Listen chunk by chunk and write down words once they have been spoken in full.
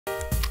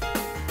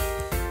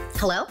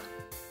Hello?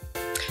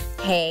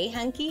 Hey,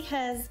 hunky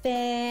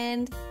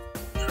husband.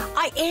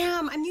 I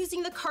am. I'm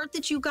using the cart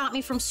that you got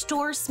me from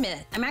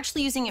StoreSmith. I'm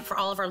actually using it for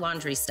all of our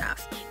laundry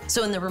stuff.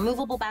 So in the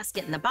removable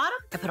basket in the bottom,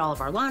 I put all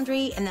of our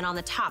laundry, and then on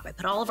the top, I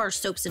put all of our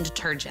soaps and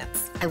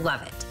detergents. I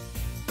love it.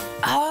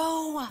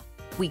 Oh,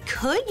 we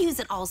could use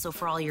it also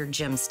for all your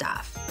gym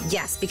stuff.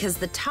 Yes, because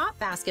the top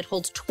basket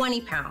holds 20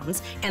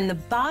 pounds, and the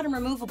bottom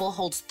removable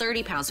holds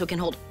 30 pounds, so it can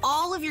hold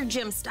all of your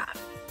gym stuff.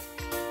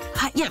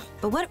 Yeah,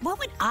 but what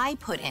would I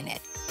put in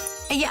it?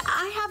 Yeah,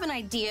 I have an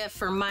idea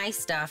for my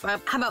stuff.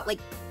 How about like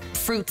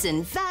fruits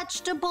and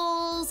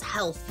vegetables,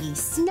 healthy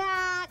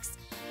snacks?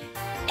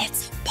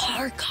 It's a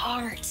bar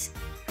cart.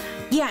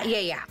 Yeah.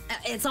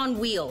 It's on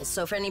wheels,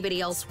 so if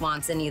anybody else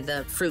wants any of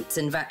the fruits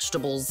and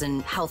vegetables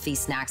and healthy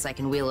snacks, I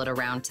can wheel it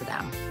around to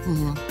them.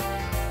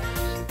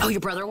 Oh,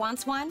 your brother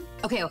wants one?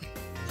 Okay.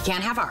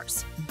 Can't have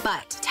ours,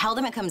 but tell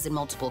them it comes in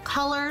multiple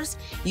colors.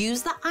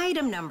 Use the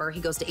item number.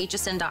 He goes to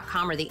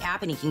hsn.com or the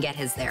app and he can get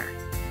his there.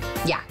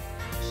 Yeah,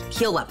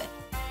 he'll love it.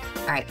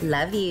 All right,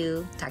 love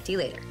you. Talk to you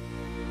later.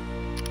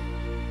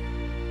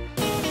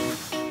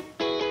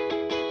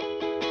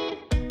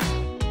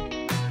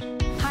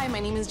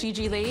 My name is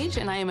Gigi Lage,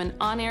 and I am an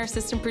on-air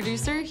assistant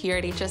producer here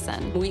at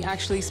HSN. We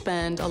actually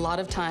spend a lot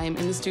of time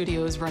in the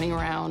studios running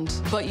around,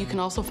 but you can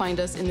also find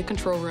us in the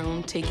control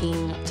room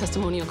taking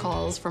testimonial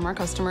calls from our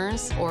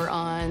customers or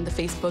on the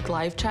Facebook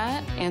live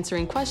chat,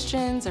 answering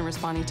questions and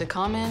responding to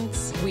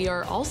comments. We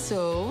are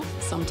also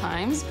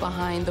sometimes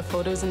behind the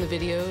photos and the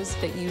videos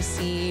that you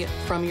see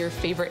from your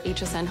favorite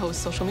HSN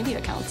host social media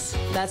accounts.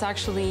 That's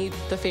actually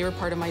the favorite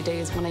part of my day,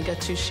 is when I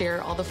get to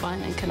share all the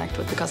fun and connect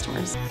with the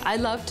customers. I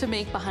love to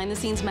make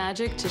behind-the-scenes magic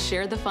to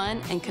share the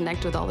fun and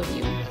connect with all of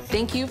you.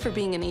 Thank you for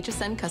being an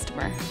HSN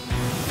customer.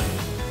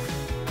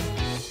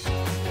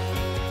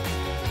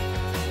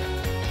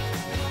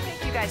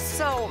 Thank you guys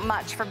so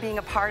much for being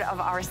a part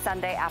of our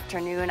Sunday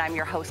afternoon. I'm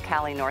your host,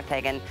 Callie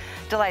Northagen.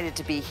 Delighted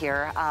to be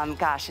here.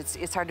 Gosh,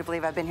 it's hard to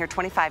believe I've been here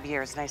 25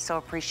 years, and I so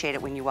appreciate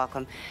it when you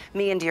welcome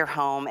me into your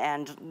home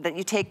and that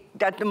you take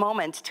a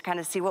moment to kind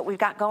of see what we've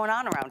got going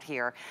on around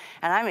here.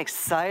 And I'm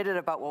excited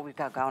about what we've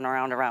got going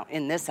around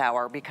in this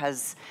hour,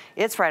 because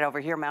it's right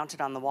over here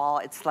mounted on the wall.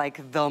 It's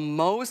like the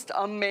most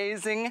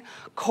amazing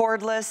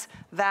cordless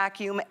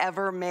vacuum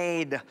ever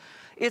made.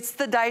 It's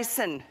the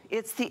Dyson.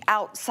 It's the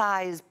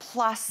Outsize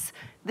Plus.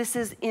 This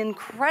is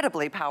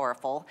incredibly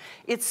powerful.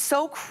 It's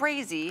so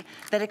crazy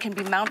that it can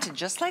be mounted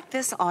just like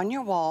this on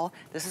your wall.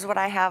 This is what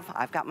I have.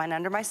 I've got mine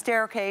under my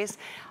staircase.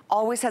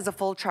 Always has a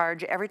full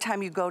charge. Every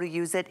time you go to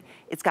use it,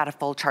 it's got a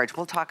full charge.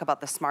 We'll talk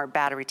about the smart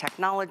battery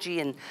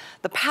technology and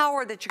the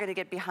power that you're gonna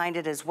get behind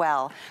it as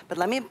well. But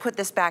let me put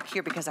this back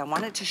here because I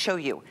wanted to show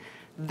you.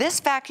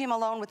 This vacuum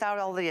alone without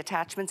all the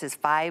attachments is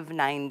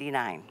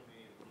 $5.99.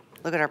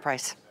 Look at our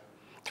price.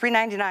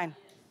 $3.99.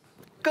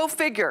 Go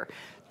figure.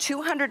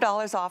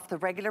 $200 off the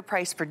regular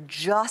price for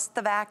just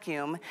the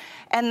vacuum.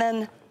 And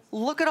then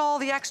look at all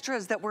the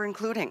extras that we're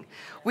including.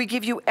 We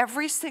give you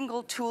every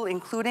single tool,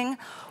 including,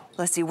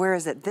 let's see, where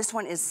is it? This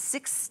one is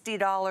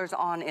 $60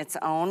 on its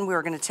own.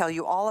 We're gonna tell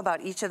you all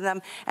about each of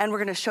them, and we're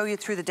gonna show you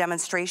through the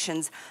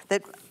demonstrations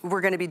that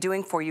we're gonna be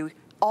doing for you.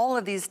 All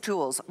of these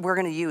tools we're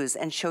gonna use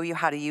and show you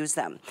how to use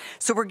them.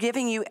 So we're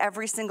giving you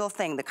every single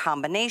thing: the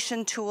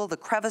combination tool, the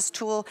crevice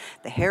tool,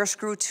 the hair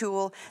screw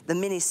tool, the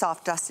mini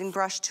soft dusting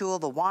brush tool,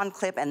 the wand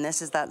clip, and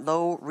this is that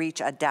low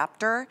reach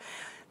adapter.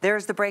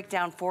 There's the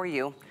breakdown for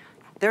you.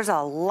 There's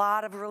a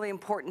lot of really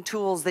important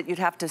tools that you'd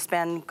have to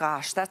spend,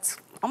 gosh, that's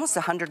almost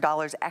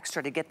 $100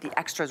 extra to get the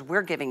extras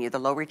we're giving you: the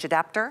low reach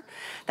adapter,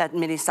 that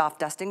mini soft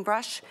dusting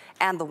brush,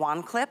 and the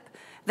wand clip.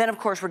 Then, of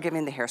course, we're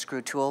giving the hair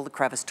screw tool, the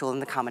crevice tool,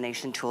 and the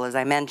combination tool, as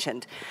I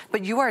mentioned.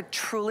 But you are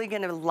truly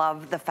gonna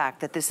love the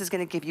fact that this is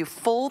gonna give you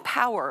full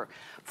power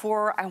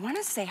for, I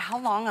wanna say, how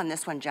long on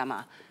this one,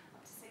 Gemma?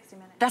 60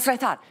 minutes. That's what I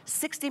thought,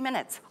 60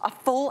 minutes, a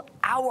full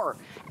hour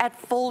at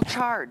full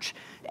charge.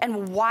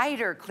 And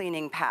wider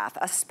cleaning path,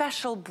 a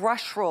special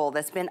brush roll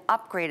that's been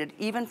upgraded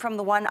even from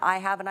the one I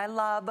have and I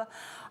love.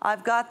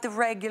 I've got the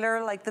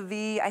regular, like the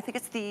V, I think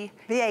it's the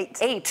V8.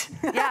 8,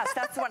 yes,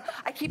 that's the one.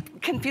 I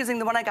keep confusing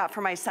the one I got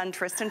for my son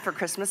Tristan for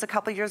Christmas a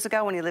couple years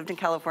ago when he lived in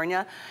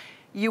California.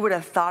 You would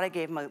have thought I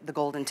gave him the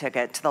golden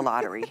ticket to the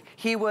lottery.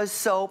 He was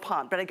so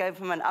pumped, but I gave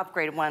him an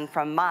upgraded one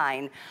from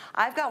mine.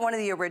 I've got one of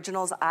the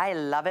originals, I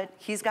love it.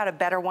 He's got a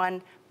better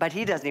one, but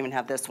he doesn't even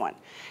have this one.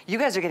 You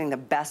guys are getting the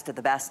best of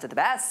the best of the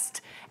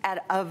best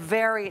at a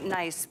very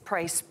nice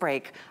price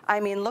break. I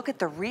mean, look at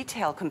the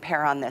retail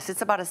compare on this.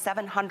 It's about a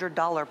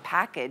 $700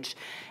 package.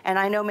 And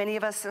I know many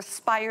of us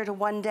aspire to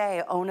one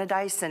day own a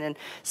Dyson and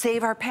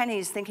save our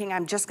pennies thinking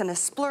I'm just gonna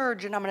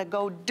splurge and I'm gonna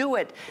go do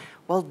it.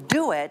 Well,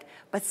 do it,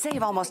 but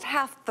save almost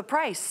half the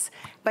price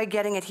by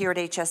getting it here at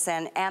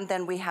HSN. And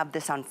then we have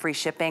this on free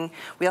shipping.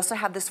 We also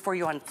have this for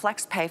you on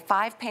FlexPay,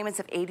 5 payments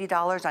of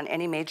 $80 on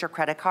any major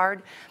credit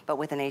card. But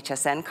with an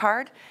HSN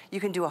card, you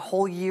can do a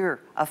whole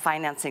year of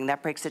financing.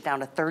 That breaks it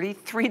down to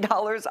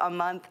 $33 a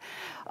month.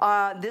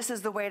 This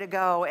is the way to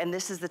go, and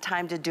this is the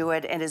time to do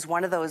it, and is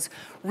one of those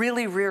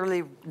really,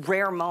 really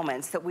rare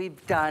moments that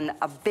we've done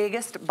a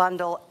biggest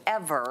bundle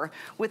ever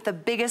with the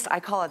biggest, I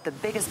call it the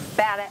biggest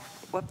bad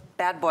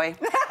boy.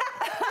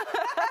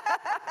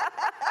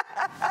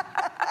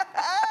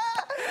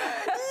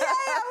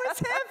 I was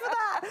here for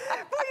that.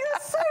 But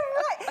you're so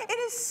right. It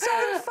is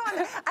so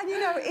fun. And you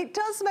know, it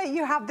does make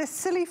you have this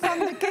silly fun,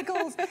 the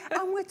giggles.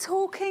 And we're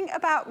talking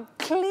about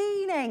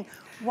cleaning.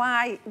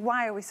 Why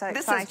are we so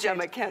excited? This is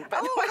Gemma Kent, by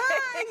the way.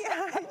 Hi. You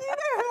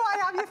know who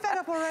I am. You're fed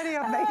up already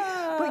of me.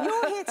 But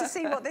you're here to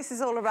see what this is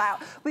all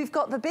about. We've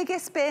got the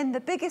biggest bin, the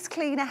biggest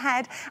cleaner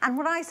head. And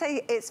when I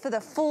say it's for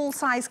the full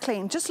size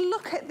clean, just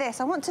look at this.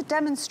 I want to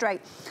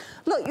demonstrate.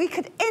 Look, we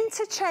could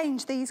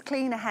interchange these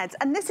cleaner heads.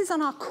 And this is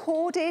on our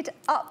corded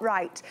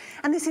upright.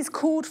 And this is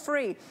cord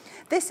free.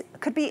 This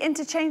could be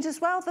interchanged as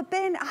well. The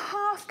bin, a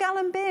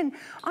half-gallon bin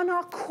on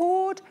our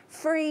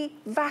cord-free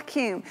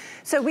vacuum.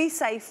 So we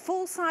say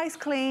full-size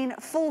clean,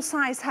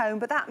 full-size home,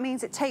 but that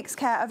means it takes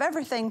care of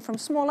everything from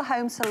smaller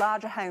homes to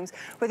larger homes.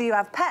 Whether you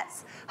have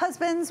pets,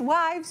 husbands,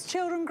 wives,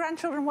 children,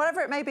 grandchildren,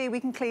 whatever it may be, we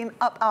can clean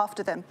up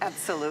after them.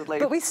 Absolutely.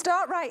 But we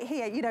start right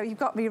here. You know, you've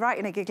got me right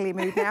in a giggly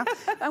mood now.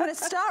 I'm going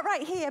to start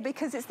right here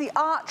because it's the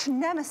arch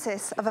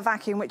nemesis of a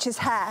vacuum, which is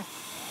hair.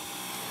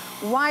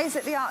 Why is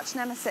it the arch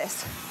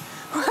nemesis?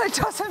 Well, it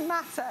doesn't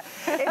matter.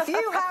 If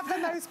you have the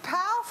most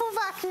powerful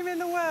vacuum in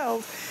the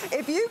world,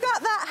 if you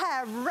got that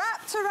hair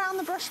wrapped around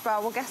the brush bar,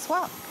 well, guess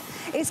what?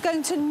 It's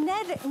going to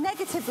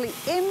negatively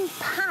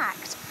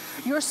impact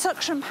your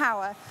suction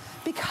power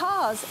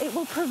because it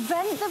will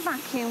prevent the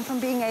vacuum from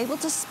being able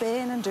to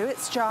spin and do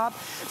its job.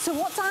 So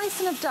what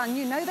Dyson have done,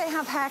 you know they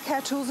have hair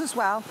care tools as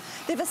well.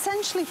 They've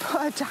essentially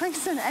put a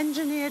Dyson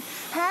engineered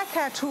hair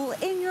care tool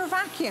in your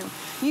vacuum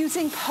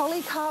using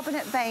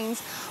polycarbonate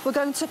veins. We're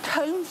going to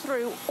comb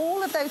through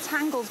all of those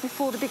tangles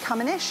before they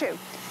become an issue.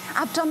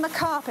 I've done the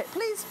carpet.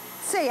 Please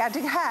see, I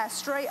did hair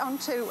straight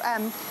onto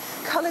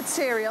coloured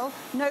cereal,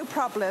 no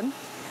problem.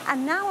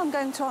 And now I'm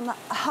going to on the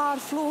hard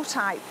floor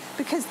type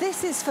because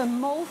this is for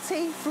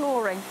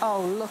multi-flooring.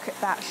 Oh, look at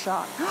that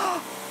shot.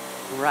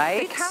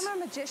 Right? The camera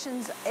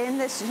magicians in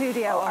this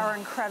studio are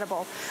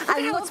incredible.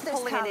 I love this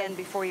pulling it in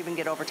before you even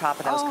get over top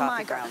of those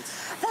coffee grounds.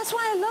 That's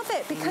why I love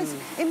it because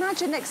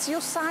imagine next to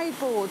your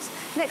sideboards,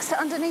 next to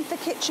underneath the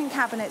kitchen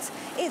cabinets,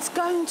 it's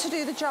going to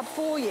do the job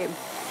for you.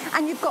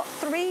 And you've got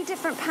 3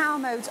 different power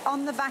modes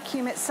on the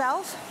vacuum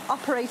itself,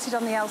 operated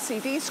on the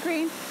LCD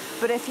screen.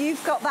 But if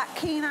you've got that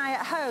keen eye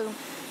at home,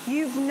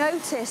 you've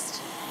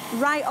noticed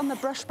right on the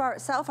brush bar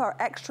itself, our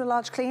extra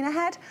large cleaner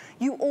head,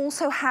 you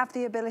also have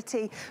the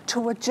ability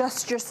to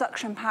adjust your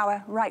suction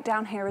power right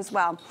down here as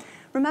well.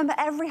 Remember,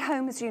 every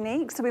home is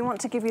unique, so we want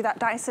to give you that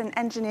Dyson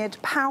engineered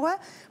power,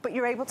 but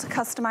you're able to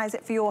customize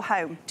it for your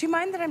home. Do you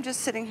mind that I'm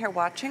just sitting here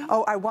watching?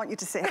 Oh, I want you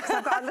to sit, because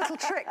I've got a little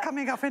trick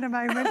coming up in a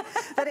moment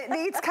that it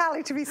needs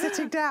Callie to be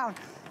sitting down.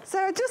 So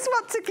I just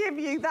want to give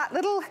you that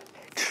little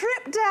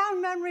trip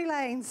down memory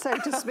lane, so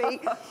to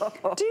speak.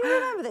 Do you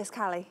remember this,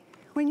 Callie?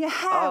 When your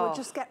hair would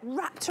just get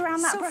wrapped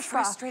around that brush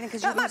bar. Frustrating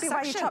because that might be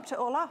why you chopped it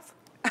all off.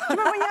 Do you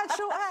remember when you had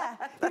short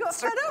hair? You got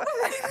fed up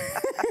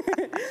with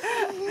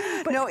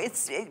it. But no,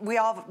 we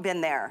all been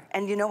there.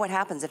 And you know what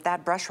happens if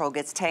that brush roll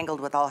gets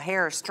tangled with all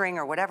hair, string,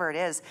 or whatever it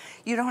is,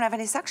 you don't have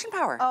any suction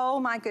power. Oh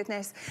my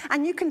goodness.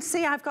 And you can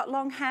see I've got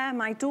long hair.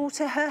 My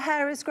daughter, her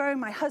hair is growing.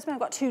 My husband,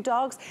 I've got 2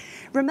 dogs.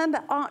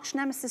 Remember, arch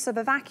nemesis of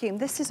a vacuum.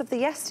 This is of the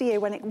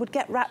yesteryear when it would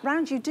get wrapped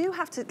round. You do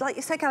have to, like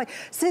you said, Callie,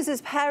 scissors,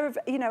 pair of,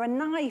 you know, a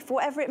knife,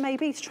 whatever it may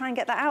be to try and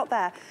get that out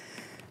there.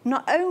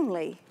 Not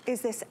only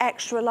is this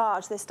extra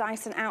large, this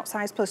Dyson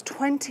Outsize Plus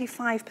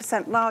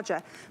 25%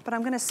 larger, but I'm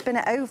going to spin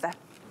it over.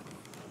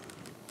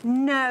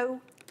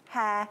 No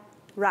hair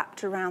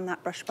wrapped around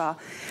that brush bar.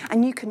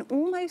 And you can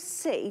almost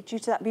see, due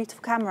to that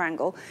beautiful camera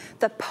angle,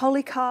 the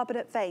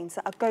polycarbonate veins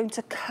that are going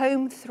to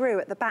comb through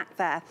at the back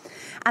there.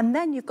 And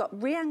then you've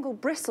got re-angled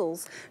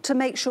bristles to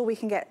make sure we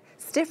can get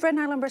stiff red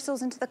nylon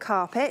bristles into the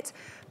carpet,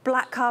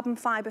 black carbon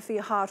fibre for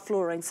your hard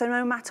flooring. So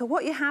no matter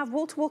what you have,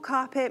 wall-to-wall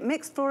carpet,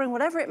 mixed flooring,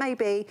 whatever it may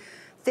be,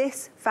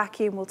 this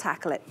vacuum will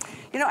tackle it.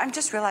 You know, I'm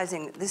just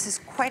realizing this is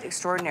quite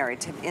extraordinary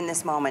in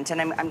this moment,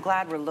 and I'm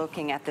glad we're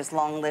looking at this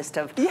long list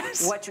of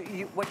what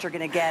you're going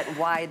to get,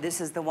 why this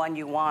is the one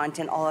you want,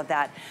 and all of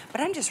that.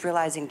 But I'm just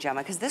realizing,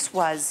 Gemma, because this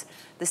was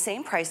the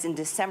same price in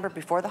December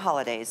before the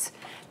holidays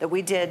that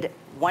we did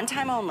one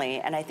time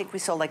only, and I think we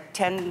sold like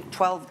 10,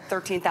 12,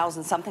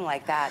 13,000, something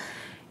like that.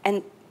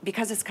 And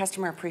because it's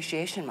Customer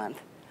Appreciation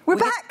Month. We're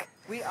back!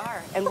 We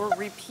are, and we're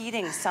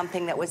repeating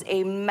something that was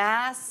a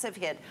massive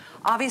hit.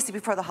 Obviously,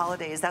 before the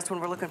holidays, that's when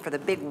we're looking for the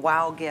big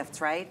wow gifts,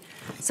 right?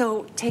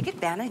 So take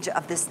advantage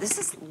of this. This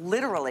is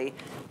literally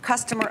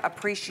Customer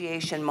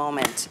Appreciation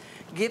Moment.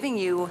 giving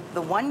you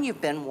the one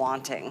you've been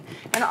wanting.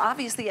 And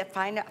obviously at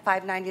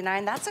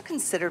 $5.99, that's a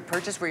considered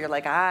purchase where you're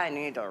like, I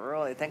need to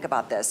really think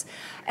about this.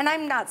 And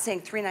I'm not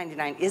saying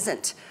 $3.99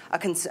 isn't a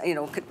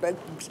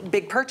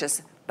big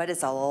purchase, but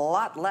it's a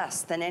lot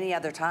less than any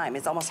other time.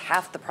 It's almost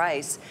half the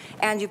price.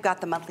 And you've got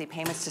the monthly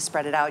payments to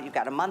spread it out. You've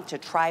got a month to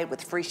try it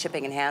with free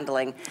shipping and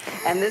handling.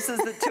 And this is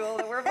the tool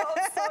that we're both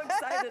so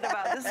excited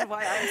about. This is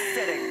why I'm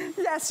sitting.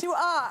 Yes, you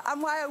are,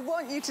 and why I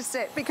want you to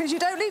sit, because you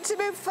don't need to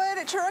move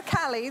furniture or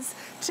callies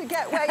to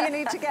get where you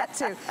need to get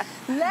to.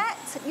 Let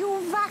your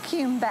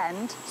vacuum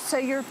bend so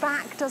your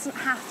back doesn't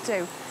have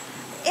to.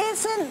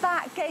 Isn't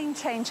that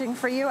game-changing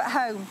for you at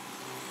home?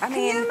 Can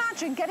you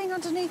imagine getting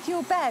underneath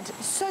your bed,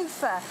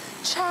 sofa,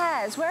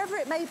 chairs, wherever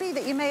it may be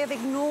that you may have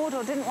ignored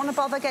or didn't want to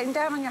bother getting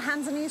down on your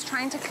hands and knees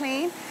trying to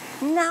clean?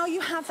 Now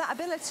you have that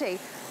ability.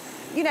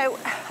 You know,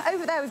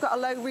 over there we've got a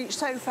low-reach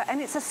sofa,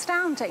 and it's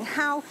astounding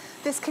how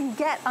this can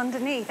get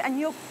underneath, and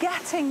you're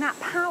getting that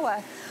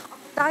power.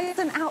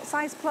 Dyson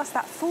Outsize Plus,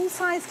 that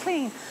full-size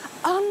clean,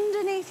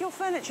 underneath your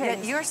furniture.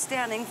 Yeah, you're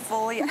standing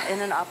fully in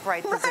an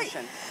upright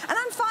position. And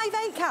I'm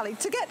 5'8", Callie.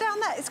 To get down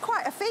there, it's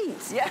quite a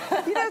feat. Yeah.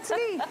 You know what I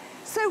mean?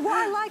 So what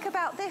I like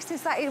about this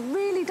is that it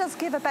really does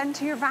give a bend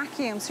to your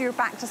vacuum so your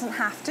back doesn't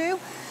have to.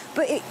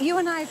 But you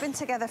and I have been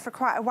together for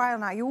quite a while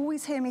now. You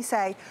always hear me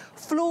say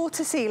floor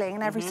to ceiling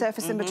and every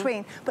surface in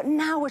between. But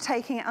now we're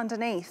taking it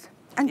underneath.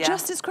 And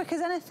just as quick as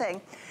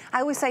anything,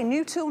 I always say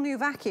new tool, new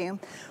vacuum.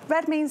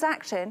 Red means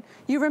action.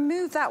 You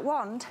remove that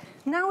wand.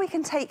 Now we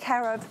can take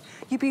care of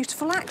your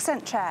beautiful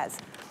accent chairs.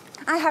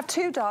 I have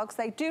 2 dogs.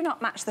 They do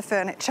not match the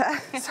furniture.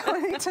 So I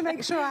need to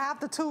make sure I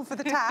have the tool for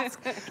the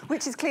task,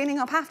 which is cleaning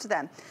up after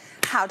them.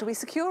 How do we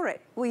secure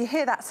it? Well, you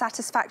hear that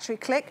satisfactory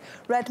click.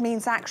 Red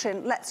means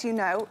action, lets you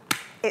know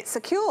it's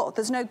secure.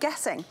 There's no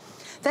guessing.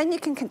 Then you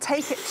can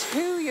take it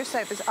to your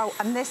sofas. Oh,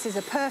 and this is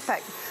a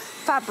perfect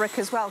fabric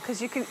as well, because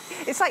you can,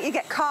 it's like you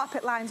get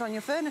carpet lines on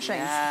your furnishings.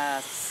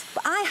 Yes.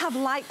 But I have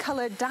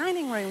light-coloured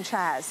dining room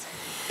chairs.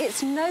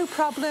 It's no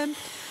problem,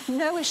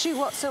 no issue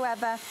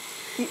whatsoever.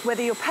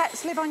 Whether your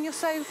pets live on your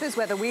sofas,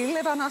 whether we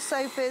live on our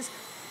sofas.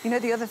 You know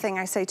the other thing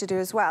I say to do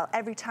as well,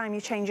 every time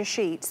you change your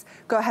sheets,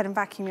 go ahead and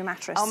vacuum your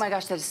mattress. Oh my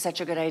gosh, that is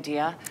such a good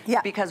idea.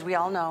 Yeah. Because we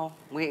all know,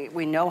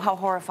 we know how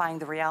horrifying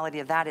the reality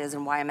of that is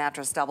and why a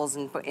mattress doubles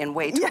in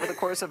weight over the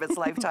course of its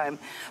lifetime.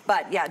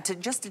 But yeah,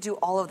 just to do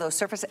all of those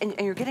surfaces, and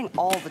you're getting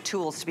all the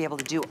tools to be able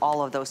to do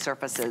all of those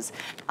surfaces.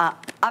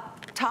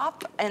 Up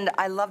top, and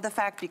I love the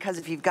fact because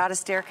if you've got a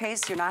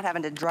staircase, you're not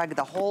having to drag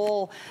the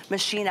whole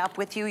machine up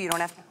with you. You don't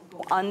have to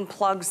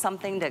unplug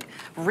something to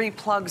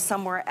replug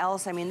somewhere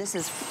else. I mean, this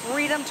is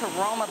freedom to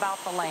roam about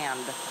the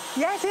land.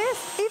 Yeah, it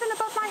is. Even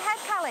above my head,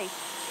 Callie.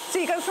 So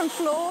you go from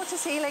floor to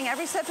ceiling,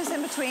 every surface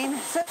in between,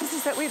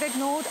 surfaces that we've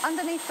ignored,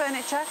 underneath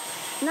furniture.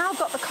 Now I've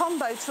got the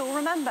combo tool.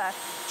 Remember,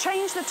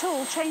 change the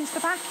tool, change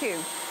the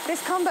vacuum.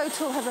 This combo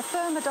tool has a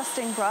firmer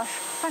dusting brush,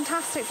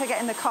 fantastic for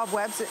getting the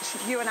cobwebs,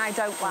 which you and I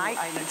don't like.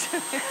 I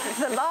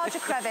know. The larger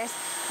crevice.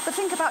 But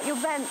think about your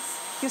vents,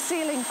 your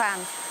ceiling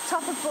fans,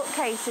 top of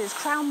bookcases,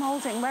 crown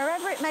moulding,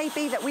 wherever it may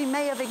be that we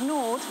may have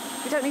ignored,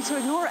 we don't need to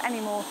ignore it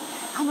anymore.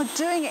 And we're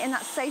doing it in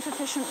that safe,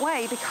 efficient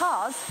way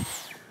because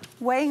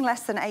weighing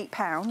less than 8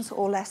 pounds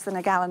or less than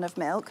a gallon of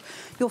milk,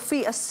 your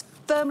feet are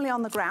firmly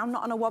on the ground,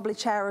 not on a wobbly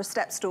chair or a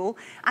step stool,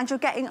 and you're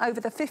getting over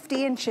the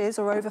 50 inches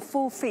or over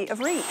 4 feet of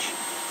reach.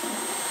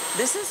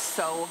 This is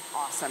so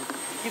awesome.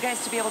 You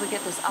guys to be able to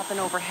get this up and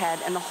overhead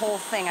and the whole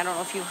thing, I don't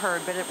know if you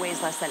heard, but it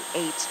weighs less than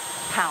 8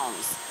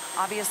 pounds.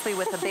 Obviously,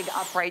 with a big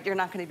upright, you're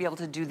not going to be able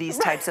to do these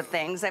types of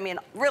things. I mean,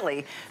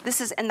 really, this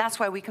is, and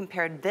that's why we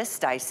compared this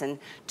Dyson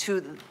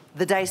to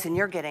the Dyson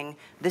you're getting.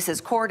 This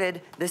is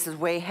corded, this is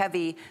way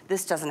heavy,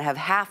 this doesn't have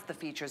half the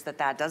features that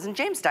does. And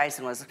James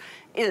Dyson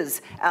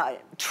is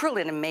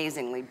truly an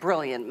amazingly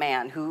brilliant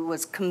man who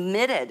was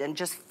committed and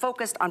just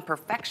focused on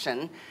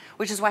perfection,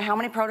 which is why how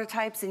many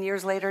prototypes and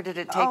years later did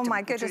it take to Oh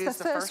my goodness,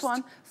 the first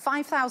one,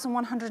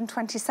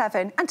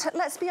 5,127. And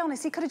let's be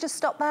honest, he could have just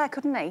stopped there,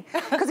 couldn't he?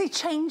 Because he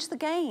changed the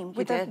game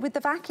with the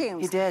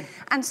vacuums. He did.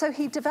 And so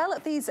he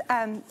developed these,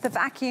 the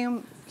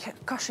vacuum,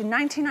 gosh, in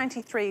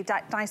 1993,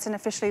 Dyson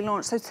officially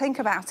launched. So think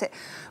about it.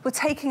 We're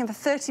taking the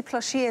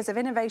 30+ years of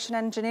innovation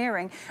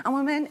engineering and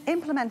we're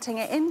implementing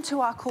it into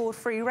our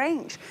cord-free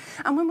range.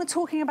 And when we're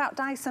talking about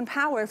Dyson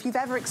Power, if you've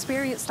ever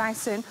experienced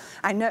Dyson,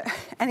 I know,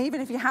 and even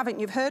if you haven't,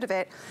 you've heard of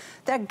it,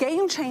 they're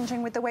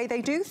game-changing with the way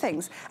they do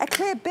things. A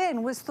clear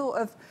bin was thought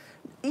of,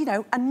 you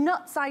know, a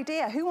nuts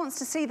idea. Who wants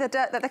to see the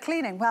dirt that they're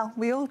cleaning? Well,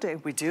 we all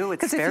do. We do.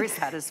 It's very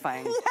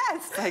satisfying.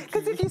 Yes,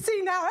 because if you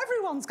see now,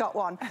 everyone's got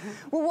one.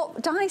 Well,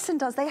 what Dyson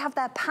does, they have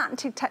their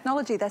patented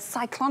technology, their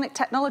Cyclonic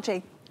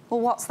technology. Well,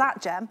 what's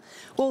that, Jem?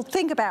 Well,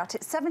 think about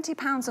it. 70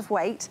 pounds of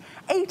weight,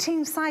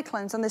 18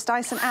 cyclones on this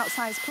Dyson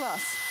Outsize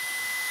Plus.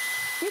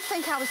 You'd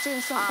think I was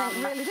doing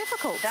something really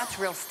difficult. That's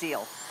real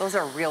steel. Those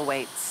are real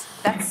weights.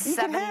 That's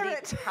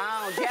 70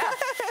 pounds. Yeah.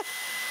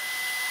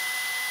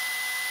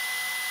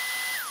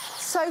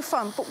 So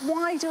fun, but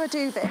why do I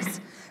do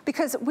this?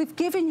 because we've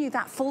given you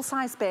that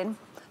full-size bin,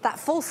 that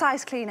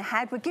full-size clean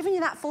ahead. We're giving you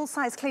that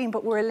full-size clean,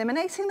 but we're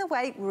eliminating the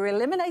weight, we're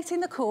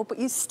eliminating the cord, but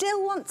you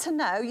still want to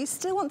know, you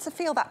still want to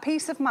feel that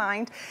peace of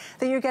mind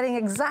that you're getting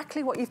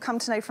exactly what you've come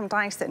to know from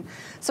Dyson.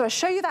 So I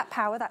show you that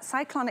power, that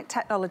cyclonic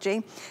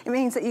technology. It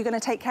means that you're going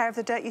to take care of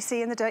the dirt you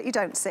see and the dirt you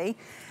don't see.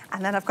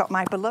 And then I've got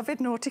my beloved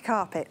naughty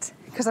carpet,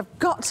 because I've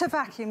got to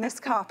vacuum this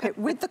carpet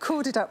with the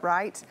corded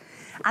upright.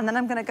 And then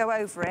I'm going to go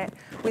over it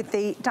with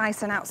the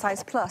Dyson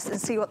Outsize Plus and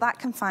see what that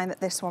can find that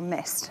this one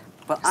missed.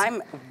 Well,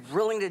 I'm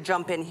willing to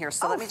jump in here,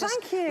 so let me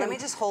you.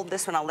 just hold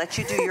this one. I'll let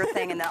you do your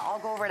thing, and then I'll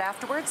go over it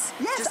afterwards.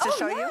 Yes, just to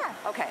show you.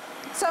 Okay.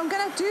 So I'm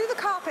going to do the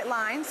carpet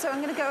lines. So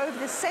I'm going to go over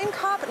the same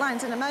carpet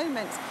lines in a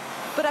moment.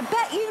 But I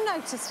bet you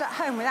noticed at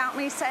home, without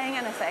me saying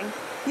anything,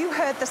 you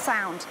heard the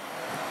sound.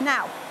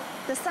 Now,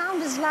 the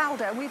sound is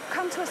louder. We've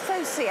come to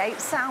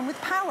associate sound with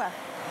power.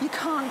 You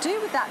can't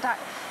do with that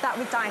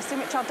with Dyson,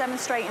 which I'll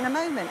demonstrate in a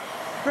moment.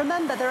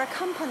 Remember, they're a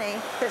company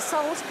that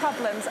solves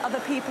problems other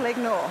people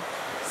ignore.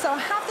 So I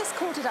have this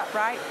corded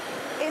upright.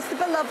 It's the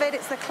beloved,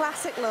 it's the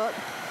classic look.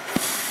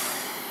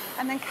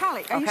 And then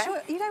Callie, are you sure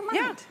you don't mind?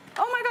 Yeah.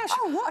 Oh my gosh.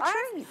 Oh, what a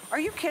treat. Are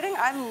you kidding?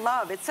 I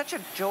love, it's such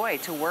a joy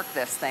to work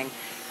this thing.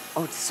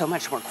 Oh, it's so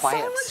much more quiet.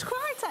 So much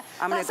quieter.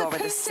 I'm going to go over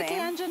the same. That's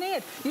acoustically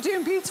engineered. You're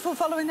doing beautiful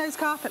following those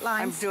carpet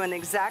lines. I'm doing the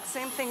exact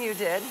same thing you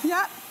did.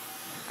 Yeah.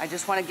 I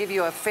just want to give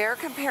you a fair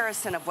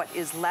comparison of what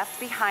is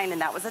left behind,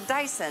 and that was a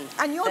Dyson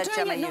and you're that doing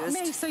Gemma it, not used.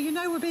 me, so you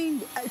know we're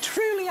being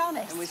truly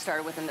honest. And we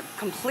started with a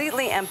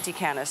completely empty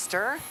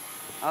canister.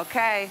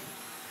 Okay.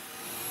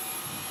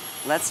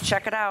 Let's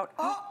check it out.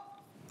 Oh,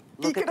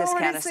 look at this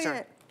canister. See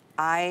it.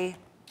 I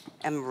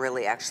am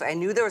really I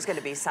knew there was going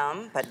to be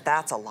some, but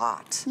that's a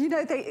lot. You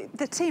know,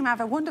 the team, I have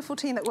a wonderful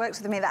team that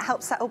works with me that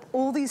helps set up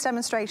all these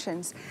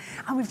demonstrations.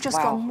 And we've just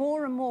gone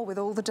more and more with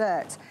all the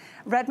dirt.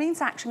 Red means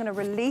action, I'm going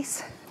to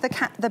release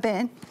the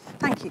bin.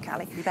 Thank you,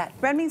 Callie. You bet.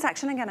 Red means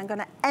action again, I'm going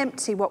to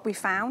empty what we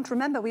found.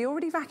 Remember, we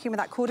already vacuumed with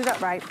that corded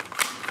upright.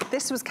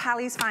 This was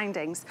Callie's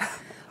findings.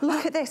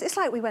 Look at this, it's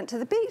like we went to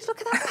the beach. Look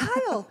at that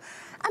pile.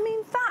 I mean,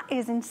 that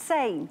is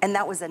insane. And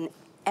that was an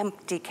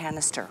empty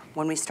canister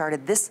when we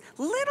started this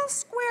little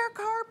square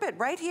carpet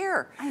right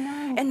here. I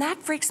know. And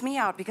that freaks me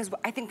out because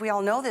I think we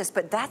all know this,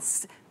 but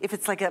that's, if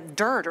it's like a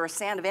dirt or a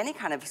sand of any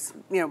kind of,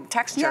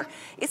 texture,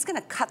 it's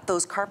gonna cut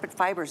those carpet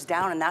fibers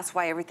down, and that's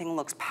why everything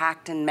looks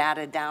packed and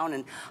matted down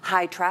and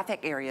high traffic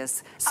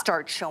areas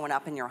start showing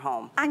up in your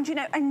home. And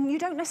you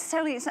don't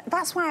necessarily,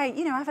 that's why,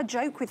 I have a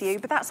joke with you,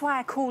 but that's why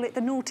I call it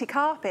the naughty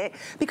carpet,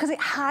 because it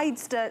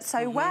hides dirt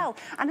so well.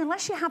 And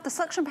unless you have the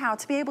suction power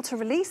to be able to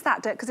release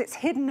that dirt, because it's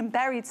hidden and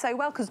buried so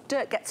well because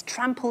dirt gets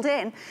trampled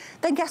in,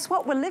 then guess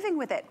what? We're living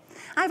with it.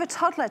 I have a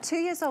toddler, 2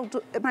 years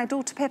old, my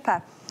daughter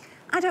Pippa.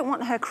 I don't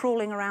want her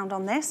crawling around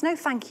on this. No,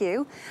 thank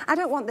you. I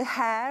don't want the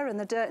hair and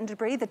the dirt and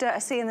debris, the dirt I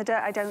see and the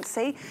dirt I don't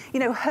see,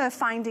 her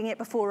finding it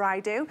before I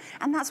do.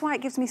 And that's why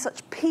it gives me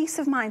such peace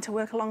of mind to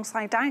work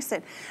alongside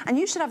Dyson. And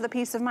you should have the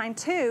peace of mind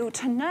too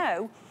to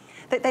know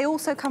that they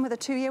also come with a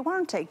 2-year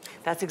warranty.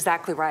 That's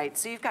exactly right.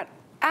 So you've got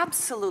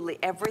absolutely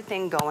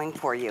everything going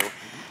for you.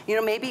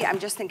 Maybe I'm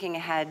just thinking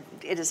ahead,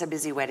 it is a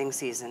busy wedding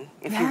season.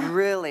 If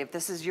if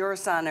this is your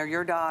son or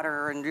your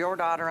daughter and your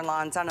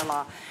daughter-in-law and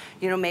son-in-law,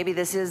 maybe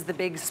this is the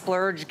big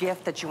splurge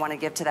gift that you want to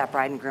give to that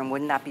bride and groom.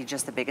 Wouldn't that be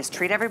just the biggest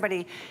treat?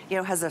 Everybody,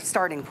 has a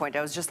starting point.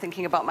 I was just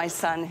thinking about my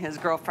son, his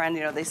girlfriend,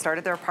 they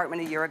started their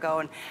apartment a year ago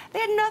and they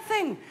had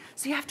nothing.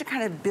 So you have to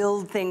kind of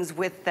build things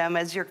with them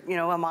as you're,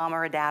 a mom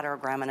or a dad or a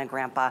grandma and a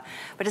grandpa.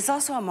 But it's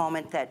also a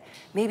moment that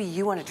maybe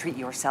you want to treat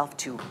yourself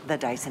to the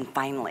Dyson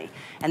finally.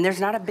 And there's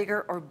not a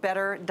bigger or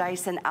better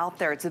Dyson out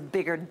there. It's a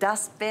bigger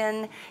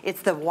dustbin.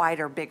 It's the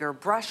wider, bigger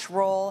brush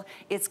roll.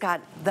 It's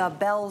got the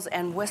bells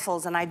and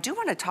whistles. And I do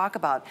want to talk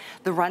about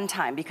the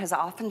runtime because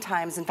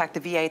oftentimes, in fact,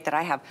 the V8 that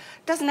I have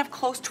doesn't have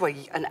close to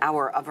an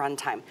hour of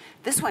runtime.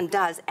 This one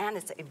does, and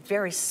it's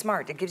very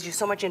smart. It gives you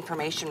so much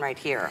information right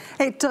here.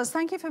 It does.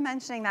 Thank you for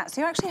mentioning that. So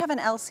you actually have an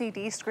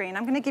LCD screen.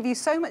 I'm going to give you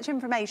so much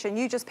information.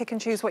 You just pick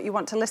and choose what you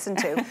want to listen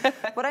to.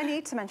 What I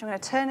need to mention, I'm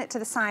going to turn it to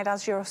the side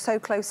as you're so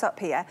close up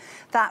here.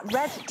 That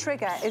red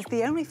trigger is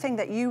the only thing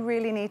that you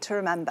really need to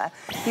remember.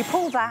 You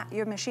pull that,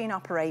 your machine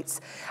operates.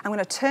 I'm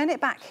going to turn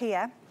it back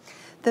here.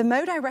 The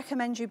mode I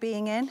recommend you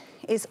being in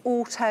is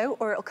auto,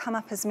 or it'll come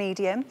up as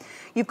medium.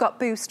 You've got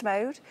boost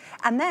mode,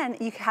 and then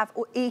you can have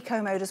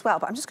eco mode as well.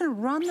 But I'm just going to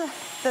run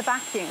the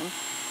vacuum,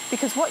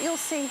 because what you'll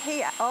see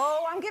here,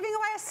 I'm giving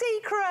away a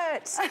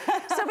secret.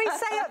 So we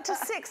say up to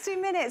 60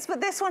 minutes,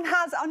 but this one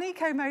has, on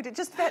eco mode, it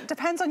just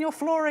depends on your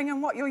flooring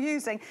and what you're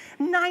using,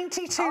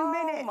 92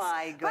 minutes. Oh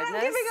my goodness. But I'm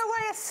giving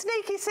away a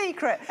sneaky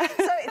secret.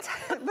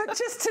 But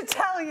just to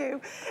tell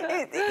you,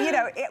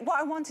 what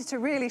I wanted to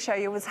really show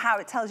you was how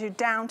it tells you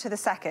down to the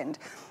second.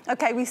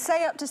 Okay, we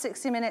say up to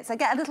 60 minutes. I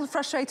get a little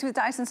frustrated with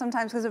Dyson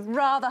sometimes because I'm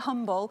rather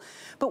humble,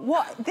 but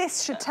what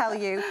this should tell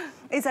you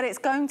is that it's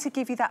going to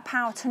give you that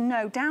power to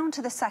know down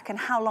to the second second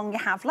how long you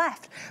have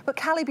left. But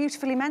Callie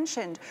beautifully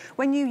mentioned,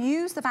 when you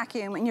use the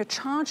vacuum and you're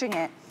charging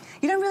it,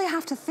 you don't really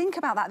have to think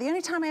about that. The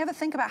only time I ever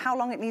think about how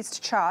long it needs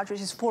to charge,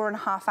 which is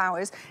 4.5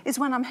 hours, is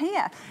when I'm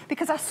here,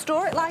 because I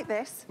store it like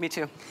this. Me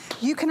too.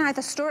 You can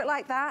either store it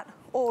like that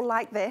or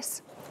like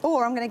this,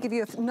 or I'm gonna give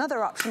you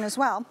another option as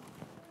well.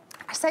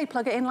 I say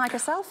plug it in like a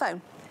cell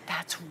phone.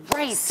 That's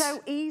right.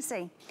 So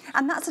easy.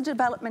 And that's a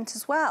development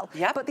as well.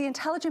 Yep. But the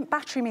intelligent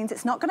battery means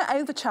it's not going to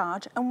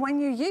overcharge. And when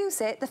you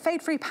use it, the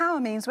fade-free power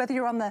means whether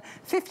you're on the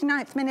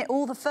 59th minute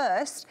or the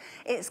first,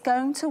 it's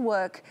going to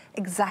work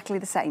exactly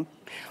the same.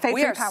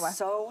 Fade-free power. We are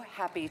so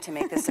happy to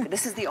make this.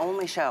 This is the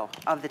only show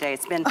of the day.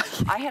 It's been,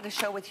 I had a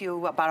show with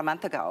you about a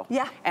month ago.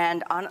 Yeah.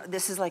 And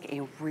this is like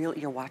a real,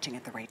 you're watching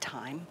at the right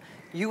time.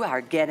 You are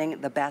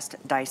getting the best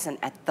Dyson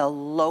at the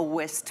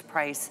lowest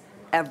price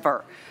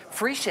ever.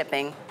 Free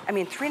shipping, I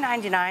mean,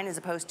 $399 as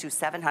opposed to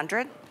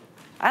 $700.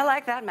 I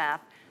like that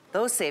math.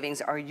 Those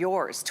savings are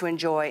yours to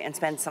enjoy and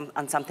spend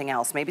on something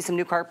else, maybe some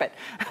new carpet.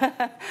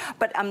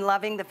 But I'm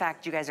loving the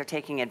fact you guys are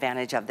taking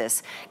advantage of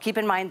this. Keep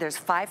in mind, there's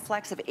 5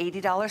 flex of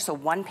 $80, so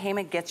one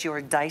payment gets your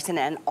Dyson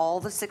and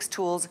all the 6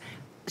 tools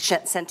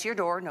sent to your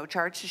door, no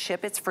charge to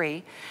ship, it's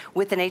free.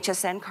 With an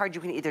HSN card, you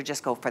can either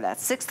just go for that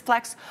 6th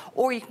flex,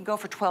 or you can go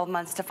for 12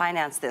 months to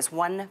finance this,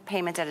 one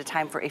payment at a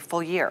time for a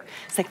full year.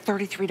 It's like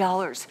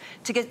 $33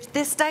 to get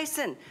this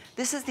Dyson.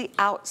 This is the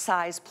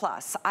outsize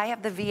plus. I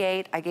have the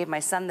V8, I gave my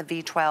son the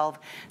V12.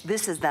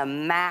 This is the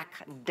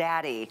Mac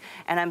Daddy,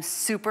 and I'm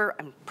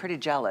pretty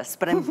jealous,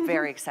 but I'm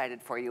very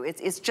excited for you.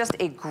 It's just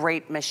a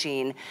great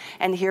machine.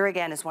 And here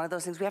again is one of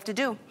those things we have to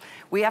do.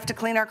 We have to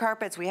clean our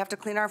carpets, we have to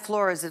clean our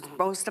floors.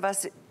 Most of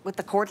us, with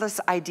the cordless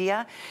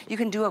idea, you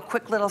can do a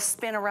quick little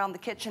spin around the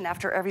kitchen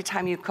after every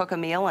time you cook a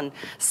meal and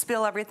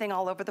spill everything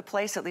all over the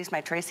place. At least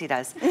my Tracy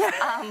does.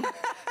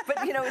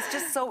 But you know, it's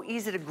just so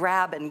easy to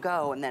grab and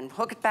go and then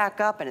hook it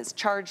back up and it's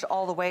charged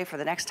all the way for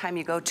the next time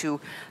you go to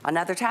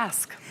another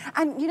task.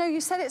 And you know, you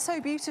said it so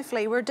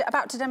beautifully. We're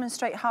about to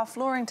demonstrate half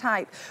flooring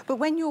type, but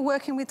when you're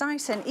working with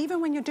Dyson,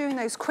 even when you're doing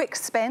those quick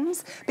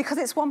spins, because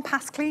it's one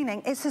pass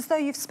cleaning, it's as though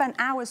you've spent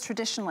hours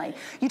traditionally.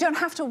 You don't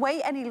have to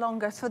wait any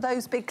longer for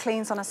those big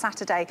cleans on a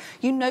Saturday.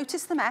 You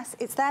notice the mess,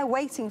 it's there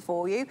waiting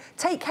for you,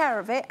 take care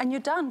of it, and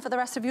you're done for the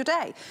rest of your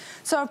day.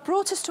 So I've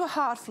brought us to a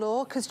hard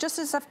floor, because just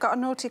as I've got a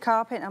naughty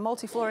carpet and a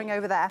multi-flooring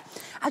over there,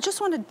 I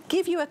just want to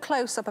give you a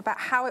close-up about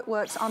how it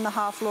works on the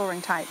hard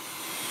flooring type.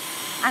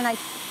 And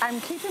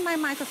I'm keeping my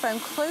microphone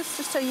close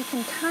just so you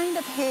can kind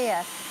of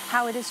hear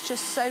how it is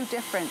just so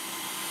different.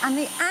 And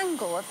the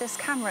angle of this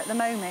camera at the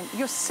moment,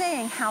 you're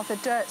seeing how the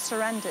dirt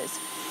surrenders.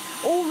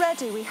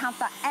 Already we have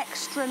that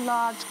extra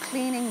large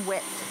cleaning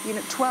width, you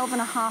know,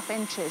 12.5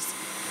 inches,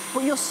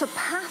 but you're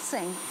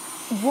surpassing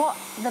what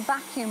the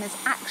vacuum is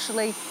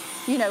actually,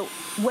 you know,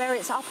 where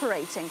it's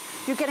operating.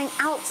 You're getting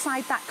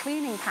outside that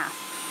cleaning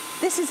path.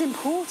 This is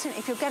important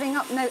if you're getting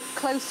up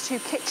close to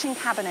kitchen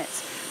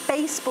cabinets,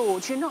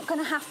 baseboards. You're not going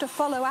to have to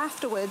follow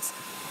afterwards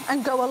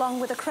and go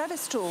along with a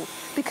crevice tool,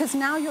 because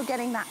now you're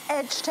getting that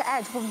edge to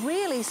edge. We're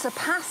really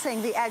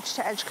surpassing the edge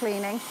to edge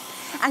cleaning,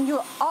 and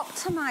you're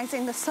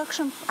optimizing the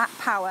suction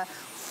power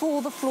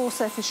for the floor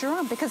surface you're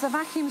on, because the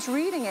vacuum's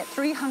reading it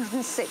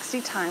 360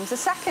 times a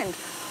second,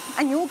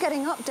 and you're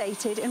getting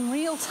updated in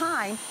real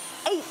time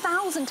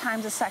 8,000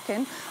 times a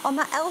second on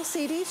that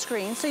LCD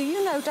screen, so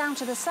you know down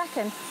to the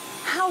second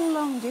how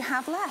long you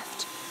have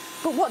left.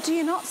 But what do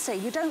you not see?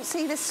 You don't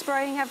see this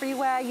spraying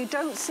everywhere. You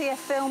don't see a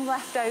film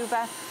left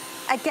over.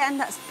 Again,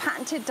 that's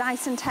patented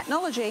Dyson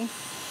technology,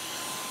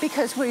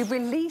 because we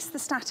release the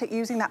static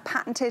using that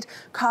patented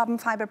carbon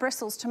fiber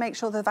bristles to make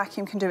sure the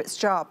vacuum can do its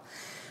job.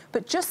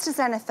 But just as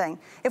anything,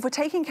 if we're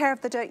taking care of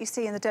the dirt you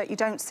see and the dirt you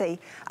don't see,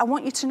 I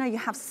want you to know you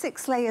have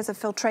 6 layers of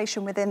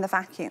filtration within the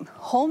vacuum.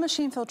 Whole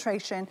machine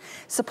filtration,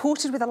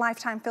 supported with a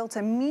lifetime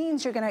filter,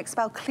 means you're going to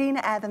expel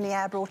cleaner air than the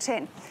air brought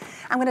in.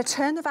 I'm going to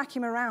turn the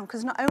vacuum around,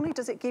 because not only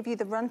does it give you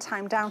the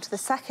runtime down to the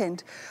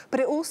second, but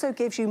it also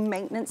gives you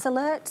maintenance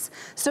alerts.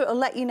 So it'll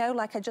let you know,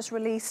 like I just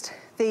released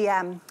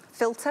the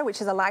filter,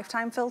 which is a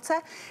lifetime filter.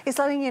 It's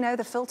letting you know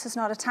the filter's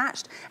not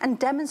attached and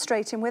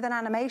demonstrating with an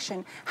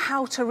animation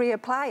how to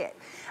reapply it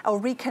or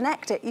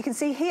reconnect it. You can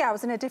see here I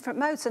was in a different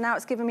mode, so now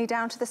it's giving me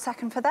down to the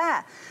second for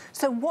there.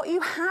 So what you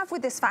have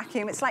with this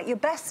vacuum, it's like your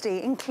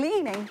bestie in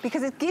cleaning,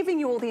 because it's giving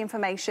you all the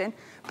information.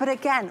 But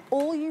again,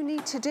 all you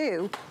need to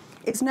do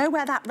is know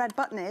where that red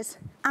button is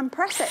and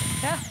press it.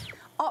 Yeah.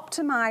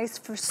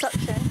 Optimized for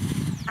suction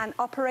and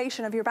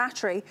operation of your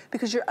battery,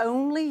 because you're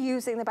only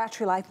using the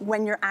battery life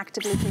when you're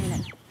actively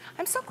cleaning.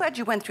 I'm so glad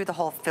you went through the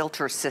whole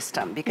filter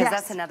system, because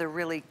that's another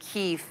really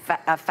key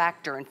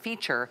factor and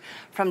feature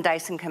from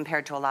Dyson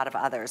compared to a lot of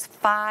others.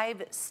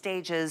 5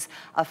 stages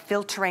of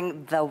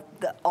filtering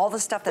all the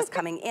stuff that's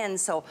coming in,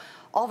 so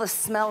all the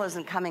smell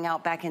isn't coming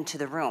out back into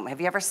the room.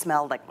 Have you ever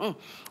smelled like, it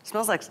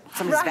smells like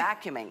somebody's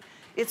vacuuming?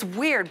 It's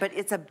weird, but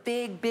it's a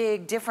big,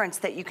 big difference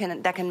that you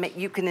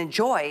can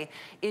enjoy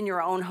in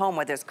your own home,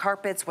 whether it's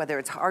carpets, whether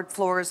it's hard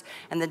floors.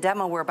 And the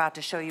demo we're about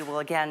to show you will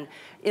again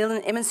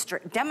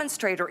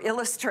demonstrate or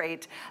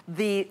illustrate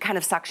the kind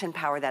of suction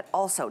power that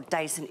also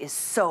Dyson is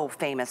so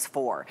famous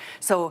for.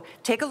 So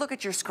take a look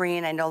at your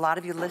screen. I know a lot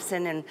of you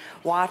listen and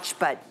watch,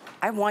 but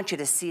I want you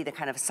to see the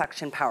kind of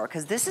suction power,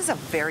 because this is a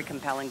very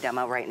compelling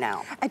demo right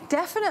now.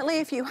 Definitely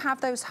if you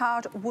have those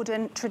hard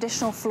wooden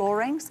traditional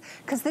floorings,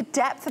 because the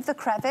depth of the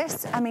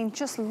crevice, I mean,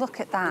 just look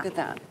at that. Look at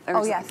that.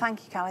 Oh yeah,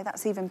 thank you, Callie,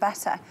 that's even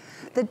better.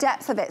 The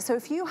depth of it. So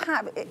if you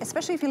have,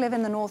 especially if you live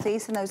in the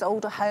Northeast in those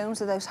older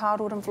homes with those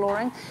hard wooden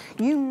flooring,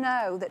 you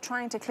know that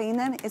trying to clean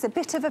them is a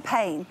bit of a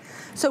pain.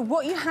 So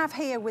what you have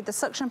here with the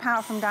suction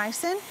power from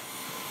Dyson,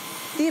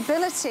 the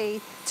ability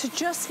to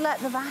just let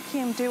the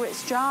vacuum do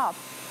its job,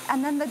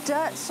 and then the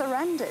dirt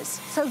surrenders.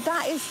 So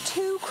that is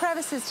 2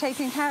 crevices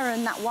taken care of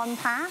in that one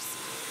pass.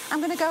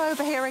 I'm gonna go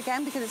over here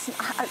again because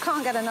I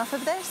can't get enough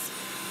of this.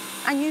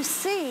 And you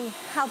see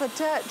how the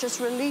dirt just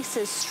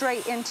releases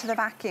straight into the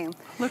vacuum.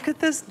 Look at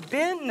this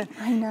bin.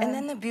 I know. And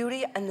then the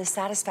beauty and the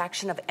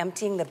satisfaction of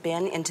emptying the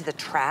bin into the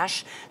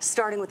trash,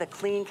 starting with a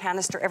clean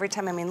canister every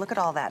time. I mean, look at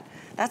all that.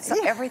 That's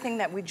everything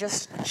that we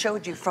just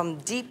showed you from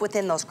deep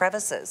within those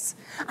crevices.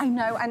 I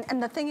know,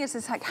 and the thing is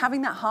like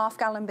having that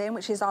half-gallon bin,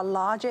 which is our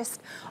largest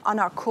on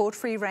our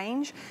cord-free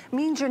range,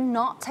 means you're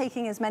not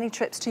taking as many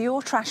trips to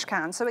your trash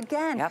can. So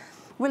again,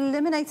 we're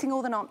eliminating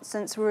all the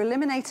nonsense, we're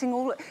eliminating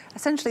all,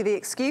 essentially the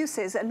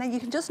excuses, and then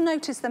you can just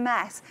notice the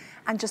mess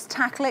and just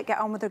tackle it, get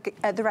on with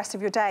the rest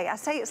of your day. I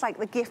say it's like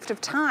the gift of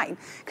time,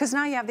 because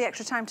now you have the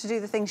extra time to do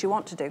the things you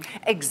want to do.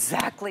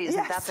 Exactly,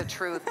 isn't that the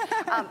truth?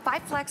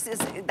 5 Flex,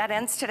 that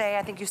ends today.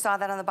 I think you saw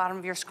that on the bottom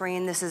of your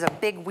screen. This is a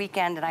big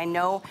weekend, and I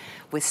know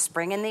with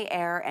spring in the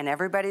air and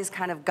everybody's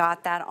kind of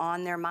got that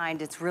on their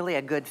mind, it's really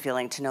a good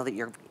feeling to know that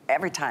you're,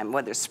 every time,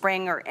 whether it's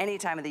spring or any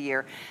time of the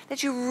year,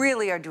 that you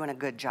really are doing a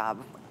good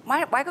job.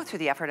 Why go through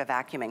the effort of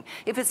vacuuming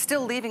if it's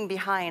still leaving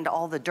behind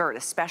all the dirt,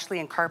 especially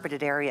in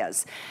carpeted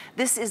areas?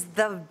 This is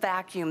the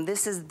vacuum,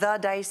 this is the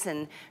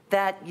Dyson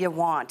that you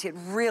want. It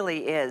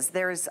really is.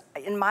 There's,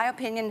 in my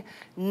opinion,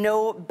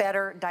 no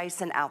better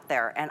Dyson out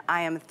there, and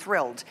I am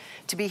thrilled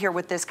to be here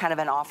with this kind of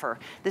an offer.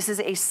 This is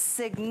a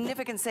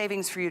significant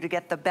savings for you to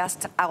get the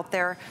best out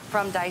there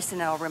from Dyson,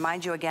 and I'll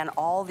remind you again,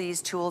 all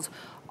these tools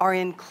are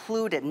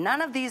included.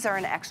 None of these are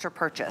an extra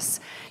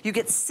purchase. You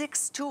get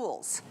 6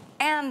 tools,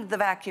 and the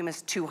vacuum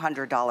is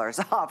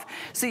 $200 off.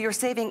 So you're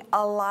saving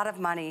a lot of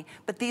money,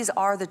 but these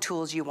are the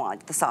tools you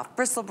want. The soft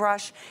bristle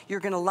brush,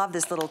 you're gonna love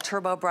this little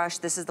turbo brush.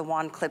 This is the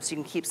wand clip, so you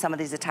can keep some of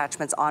these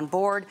attachments on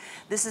board.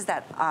 This is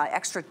that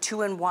extra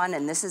 2-in-1,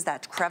 and this is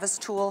that crevice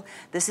tool.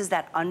 This is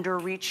that under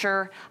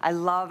reacher. I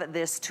love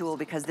this tool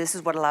because this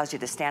is what allows you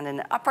to stand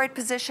in an upright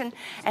position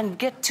and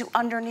get to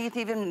underneath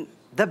even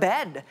the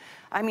bed.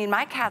 I mean,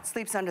 my cat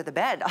sleeps under the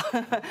bed.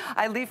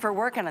 I leave for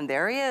work and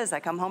there he is. I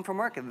come home from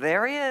work and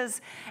there he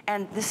is.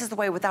 And this is the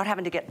way, without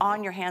having to get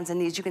on your hands and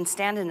knees, you can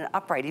stand in an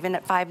upright, even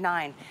at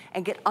 5'9",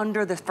 and get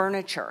under the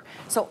furniture.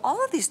 So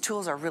all of these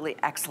tools are really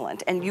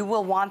excellent, and you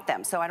will want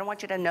them. So I don't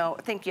want you to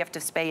think you have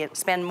to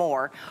spend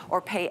more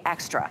or pay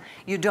extra.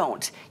 You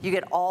don't. You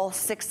get all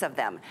 6 of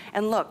them.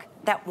 And look,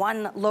 that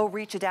one low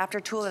reach adapter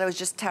tool that I was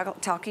just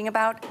talking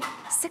about,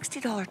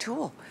 $60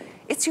 tool.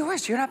 It's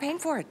yours, you're not paying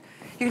for it.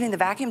 You're getting the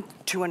vacuum,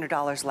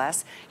 $200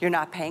 less. You're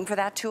not paying for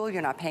that tool.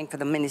 You're not paying for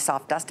the mini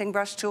soft dusting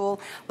brush tool,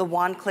 the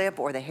wand clip,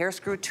 or the hair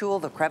screw tool,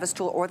 the crevice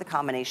tool, or the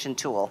combination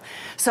tool.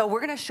 So we're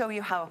gonna show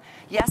you how,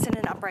 yes, in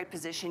an upright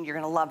position, you're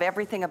gonna love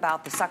everything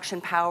about the suction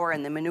power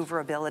and the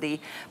maneuverability,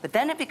 but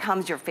then it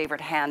becomes your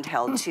favorite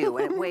handheld too,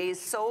 and it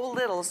weighs so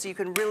little so you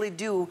can really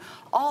do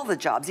all the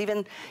jobs,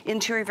 even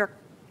interior of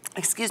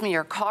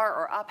your car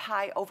or up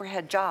high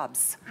overhead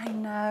jobs. I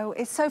know,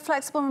 it's so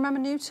flexible. Remember,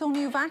 new tool,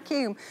 new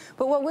vacuum.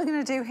 But what we're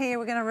gonna do here,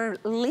 we're gonna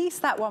release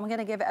that one. We're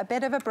gonna give it a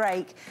bit of a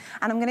break,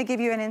 and I'm gonna give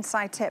you an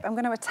inside tip. I'm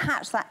gonna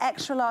attach that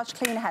extra large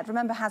cleaner head.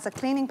 Remember, it has a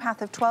cleaning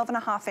path of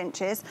 12.5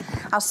 inches.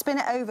 I'll spin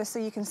it over so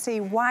you can see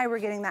why we're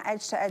getting that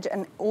edge to edge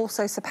and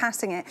also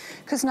surpassing it,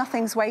 because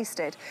nothing's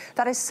wasted.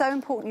 That is so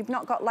important. You've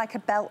not got like a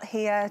belt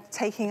here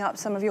taking up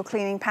some of your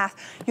cleaning path.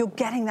 You're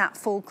getting that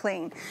full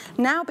clean.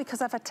 Now,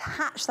 because I've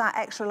attached that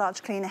extra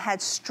large cleaner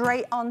head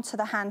straight onto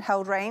the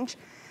handheld range,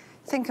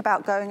 think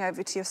about going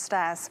over to your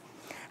stairs.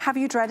 Have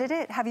you dreaded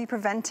it? Have you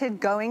prevented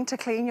going to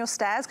clean your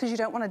stairs because you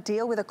don't want to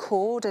deal with a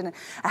cord and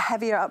a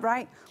heavier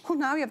upright? Well,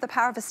 now you have the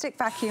power of a stick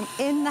vacuum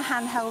in the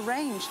handheld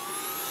range.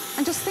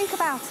 And just think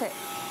about it.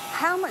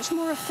 How much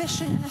more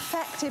efficient and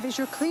effective is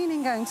your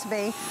cleaning going to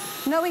be,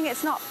 knowing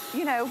it's not,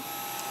 you know,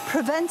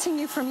 preventing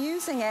you from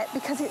using it,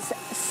 because it's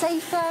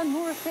safer,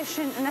 more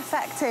efficient and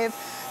effective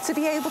to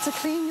be able to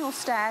clean your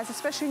stairs,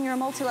 especially when you're a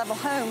multi-level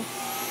home,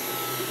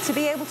 to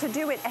be able to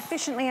do it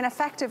efficiently and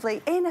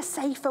effectively in a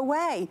safer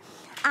way.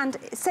 And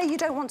say you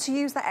don't want to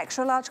use that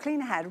extra large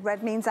cleaner head.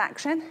 Red means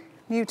action,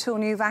 new tool,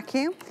 new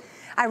vacuum.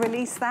 I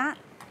release that.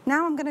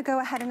 Now I'm gonna go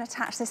ahead and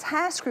attach this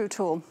hair screw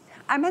tool.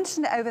 I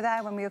mentioned it over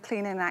there when we were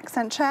cleaning an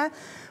accent chair,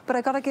 but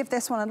I gotta give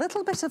this one a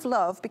little bit of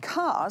love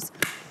because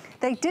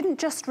they didn't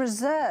just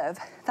reserve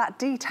that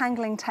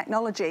detangling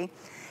technology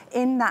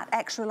in that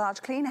extra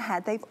large cleaner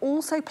head, they've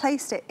also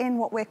placed it in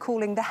what we're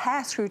calling the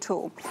hair screw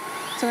tool.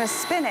 So I'm gonna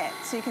spin it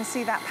so you can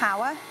see that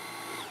power.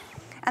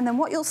 And then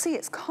what you'll see,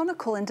 it's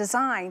conical in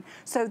design.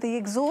 So the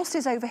exhaust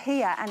is over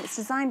here and it's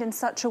designed in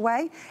such a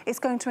way, it's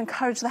going to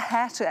encourage the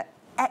hair to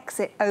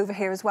exit over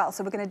here as well.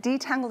 So we're gonna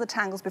detangle the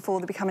tangles before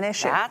they become an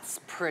issue. That's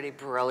pretty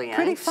brilliant.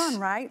 Pretty fun,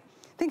 right?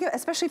 Think of it,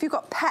 especially if you've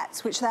got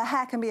pets, which their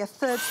hair can be a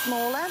third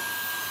smaller.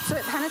 So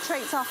it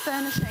penetrates our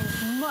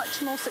furnishings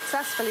much more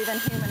successfully than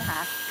human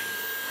hair.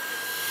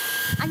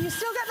 And you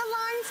still get the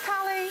lines,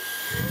 Callie.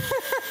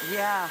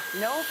 Yeah,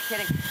 no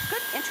kidding.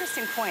 Good,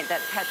 interesting point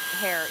that pet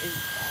hair is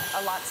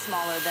a lot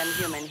smaller than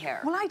human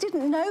hair. Well, I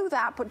didn't know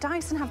that, but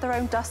Dyson have their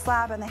own dust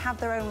lab and they have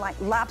their own like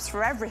labs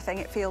for everything,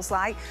 it feels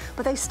like.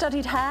 But they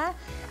studied hair,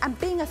 and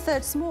being a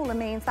third smaller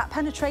means that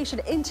penetration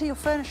into your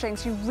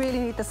furnishings, you really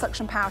need the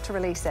suction power to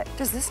release it.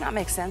 Does this not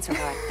make sense or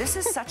what? This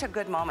is such a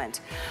good moment.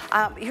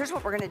 Here's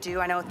what we're gonna do.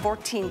 I know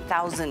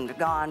 14,000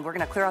 gone. We're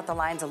gonna clear out the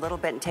lines a little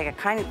bit and take a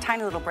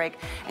tiny little break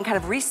and kind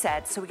of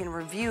reset so we can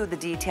review the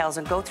details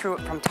and go through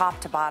it from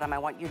top to bottom. I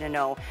want you to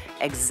know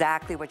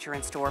exactly what you're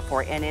in store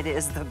for, and it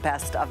is the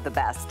best of the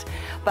best.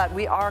 But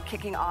we are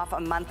kicking off a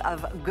month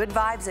of good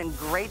vibes and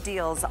great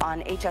deals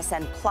on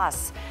HSN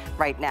Plus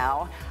right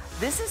now.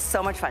 This is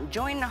so much fun.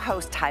 Join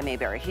host Ty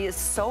Mayberry. He is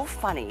so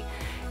funny.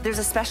 There's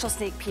a special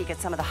sneak peek at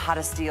some of the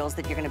hottest deals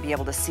that you're going to be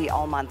able to see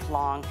all month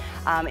long.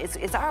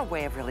 It's our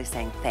way of really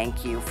saying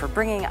thank you for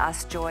bringing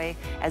us joy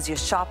as you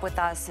shop with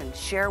us and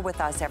share with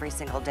us every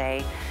single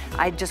day.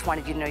 I just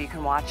wanted you to know you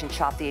can watch and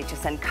shop the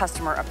HSN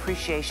Customer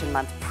Appreciation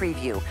Month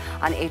preview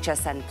on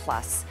HSN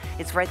Plus.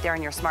 It's right there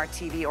on your smart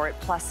TV or at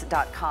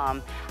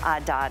plus.com.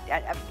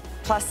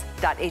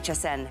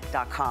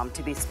 plus.hsn.com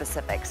to be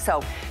specific.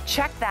 So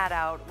check that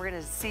out. We're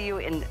going to see you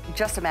in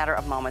just a matter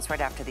of moments right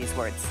after these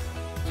words.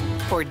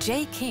 For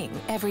Jay King,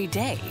 every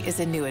day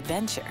is a new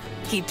adventure.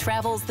 He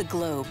travels the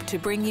globe to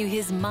bring you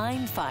his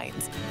mine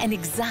finds and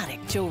exotic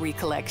jewelry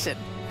collection.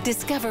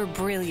 Discover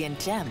brilliant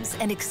gems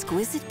and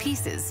exquisite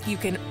pieces you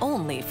can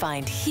only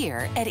find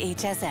here at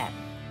HSN.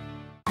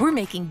 We're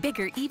making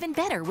bigger even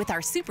better with our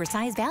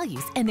supersize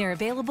values, and they're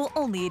available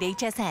only at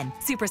HSN.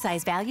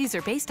 Supersize values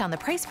are based on the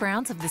price per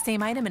ounce of the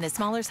same item in a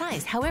smaller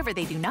size. However,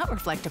 they do not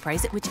reflect a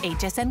price at which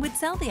HSN would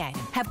sell the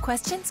item. Have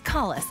questions?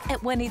 Call us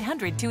at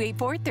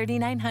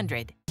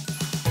 1-800-284-3900.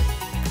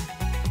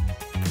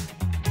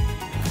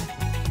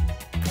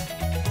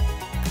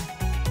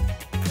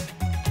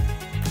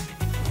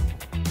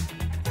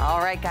 All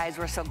right, guys,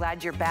 we're so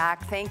glad you're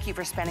back. Thank you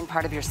for spending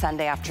part of your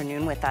Sunday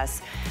afternoon with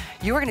us.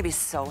 You are going to be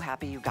so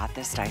happy you got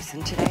this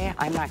Dyson today.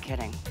 I'm not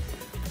kidding.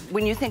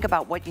 When you think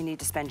about what you need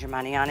to spend your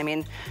money on, I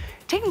mean,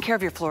 taking care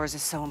of your floors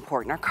is so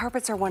important. Our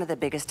carpets are one of the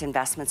biggest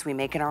investments we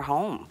make in our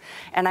home.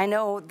 And I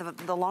know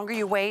the longer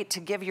you wait to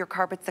give your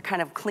carpets the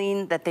kind of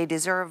clean that they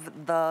deserve,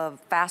 the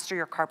faster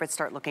your carpets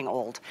start looking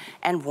old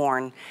and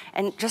worn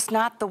and just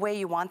not the way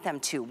you want them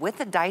to. With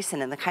the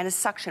Dyson and the kind of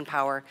suction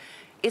power,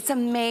 it's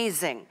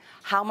amazing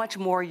how much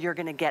more you're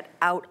gonna get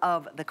out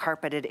of the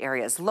carpeted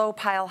areas. Low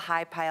pile,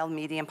 high pile,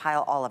 medium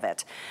pile, all of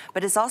it.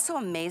 But it's also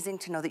amazing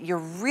to know that you're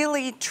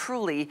really,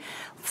 truly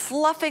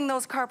fluffing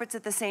those carpets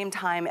at the same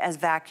time as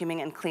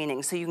vacuuming and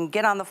cleaning. So you can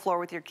get on the floor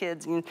with your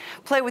kids and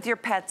play with your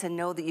pets and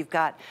know that you've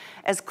got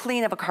as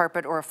clean of a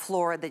carpet or a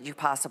floor that you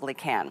possibly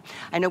can.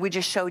 I know we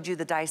just showed you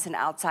the Dyson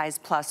Outsize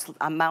Plus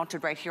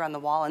mounted right here on the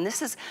wall, and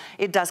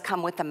it does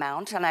come with the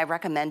mount, and I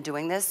recommend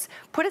doing this.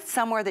 Put it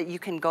somewhere that you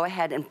can go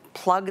ahead and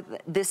plug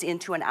this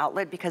into an outlet,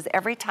 because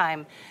every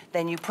time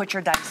then you put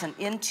your Dyson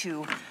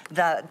into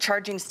the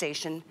charging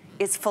station,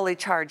 it's fully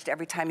charged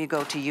every time you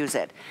go to use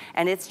it.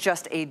 And it's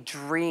just a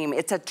dream.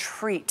 It's a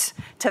treat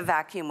to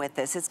vacuum with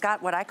this. It's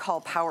got what I call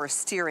power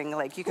steering.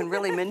 Like, you can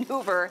really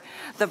maneuver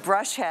the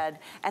brush head.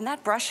 And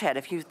that brush head,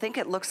 if you think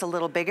it looks a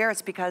little bigger,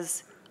 it's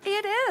because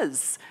it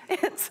is.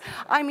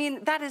 I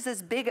mean, that is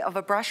as big of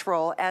a brush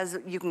roll as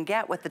you can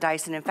get with the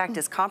Dyson. In fact,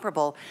 it's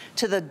comparable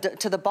to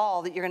the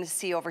ball that you're gonna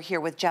see over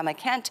here with Gemma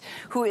Kent,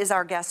 who is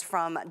our guest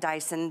from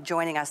Dyson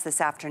joining us this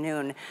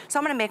afternoon. So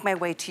I'm gonna make my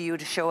way to you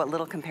to show a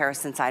little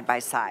comparison side by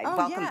side. Oh,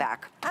 welcome yeah,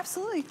 back.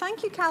 Absolutely,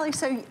 thank you, Callie.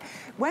 So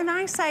when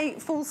I say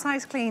full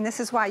size clean,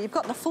 this is why. You've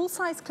got the full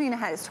size cleaner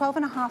head, it's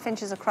 12.5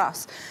 inches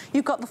across.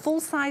 You've got the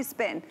full size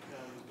bin,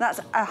 that's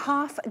a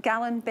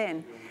half-gallon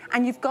bin.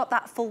 And you've got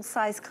that full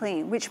size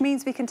clean, which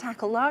means we can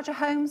tackle larger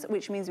homes,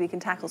 which means we can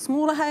tackle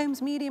smaller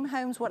homes, medium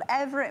homes,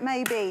 whatever it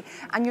may be.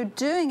 And you're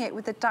doing it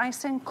with the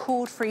Dyson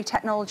cord-free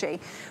technology.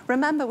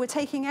 Remember, we're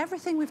taking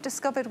everything we've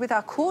discovered with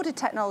our corded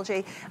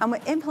technology and we're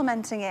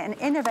implementing it and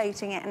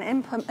innovating it and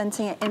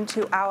implementing it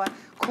into our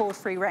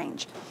cord-free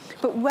range.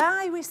 But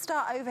why we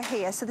start over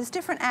here, so there's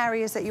different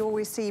areas that you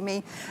always see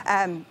me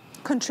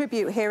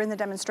contribute here in the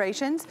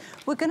demonstrations.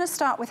 We're gonna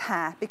start with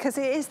hair because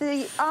it is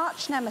the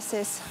arch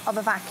nemesis of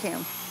a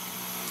vacuum.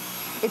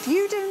 If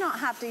you do not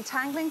have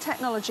detangling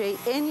technology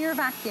in your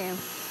vacuum,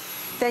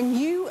 then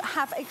you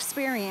have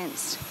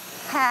experienced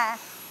hair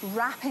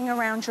wrapping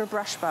around your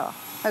brush bar,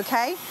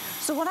 okay?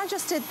 So what I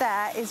just did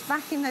there is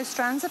vacuum those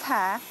strands of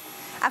hair,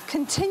 I've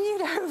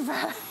continued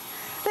over.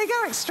 They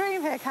go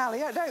extreme here, Callie,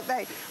 don't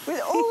they?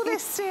 With all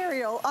this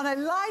cereal on a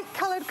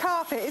light-coloured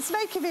carpet, it's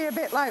making me a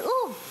bit like,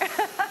 ooh.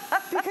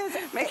 Because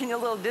making you a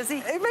little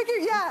dizzy?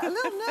 Yeah, a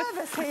little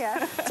nervous here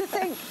to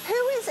think,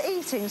 who is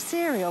eating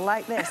cereal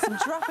like this and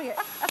dropping it?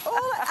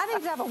 I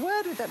need to have a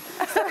word with them.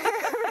 So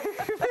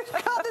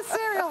we've got the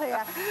cereal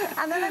here.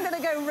 And then I'm going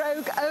to go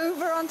rogue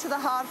over onto the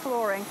hard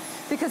flooring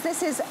because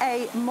this is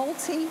a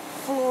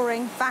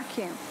multi-flooring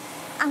vacuum.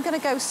 I'm going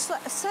to go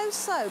so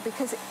slow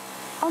because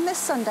on this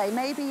Sunday,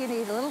 maybe you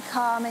need a little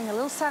calming, a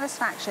little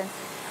satisfaction,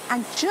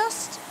 and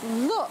just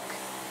look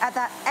at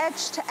that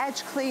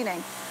edge-to-edge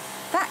cleaning.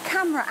 That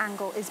camera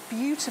angle is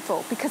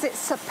beautiful because it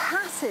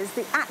surpasses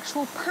the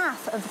actual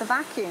path of the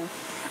vacuum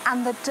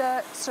and the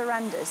dirt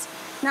surrenders.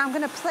 Now I'm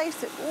going to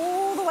place it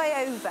all the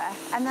way over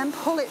and then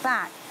pull it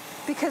back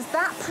because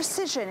that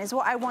precision is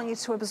what I want you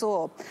to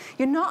absorb.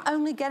 You're not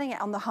only getting it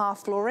on the hard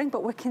flooring,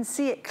 but we can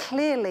see it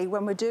clearly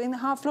when we're doing the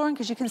hard flooring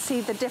because you can see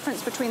the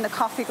difference between the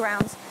coffee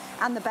grounds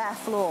and the bare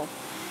floor.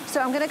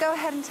 So I'm going to go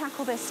ahead and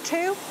tackle this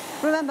too.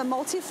 Remember,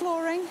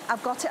 multi-flooring,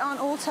 I've got it on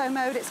auto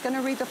mode. It's going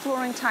to read the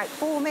flooring type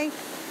for me,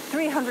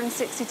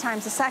 360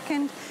 times a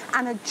second,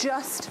 and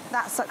adjust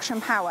that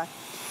suction power.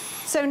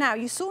 So now,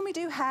 you saw me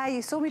do hair,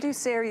 you saw me do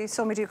cereal, you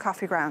saw me do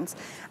coffee grounds.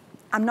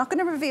 I'm not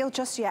going to reveal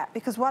just yet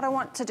because what I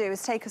want to do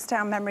is take us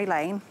down memory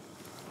lane,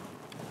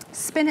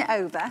 spin it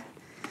over.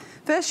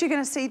 First, you're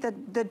going to see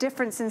the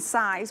difference in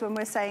size when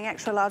we're saying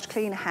extra large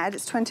cleaner head.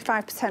 It's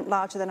 25%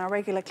 larger than our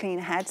regular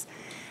cleaner heads.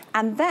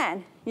 And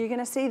then you're going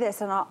to see this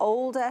in our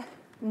older,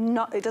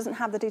 it doesn't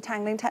have the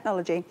detangling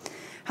technology,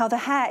 how the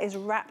hair is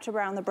wrapped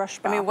around the brush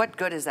bar. I mean, what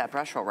good is that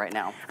brush roll right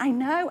now? I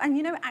know, and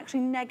you know, it actually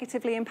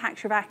negatively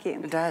impacts your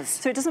vacuum. It does.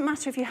 So it doesn't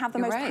matter if you have the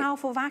most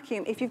powerful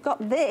vacuum. If you've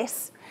got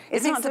this,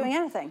 it's not doing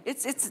anything.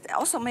 It's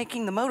also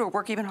making the motor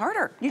work even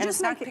harder. And it's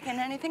not picking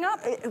anything up.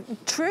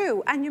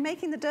 True, and you're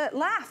making the dirt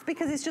laugh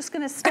because it's just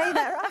going to stay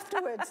there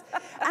afterwards.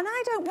 And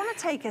I don't want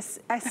to take a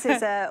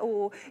scissor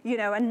or, you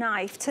know, a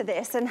knife to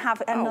this and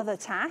have another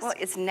task. Well,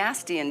 it's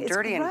nasty and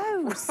dirty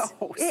and gross.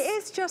 It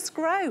is just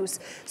gross.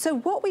 So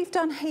what we've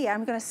done here,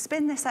 I'm going to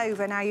spin this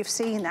over. Now you've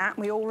seen that.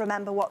 We all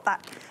remember what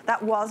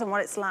that was and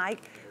what it's like.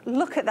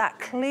 Look at that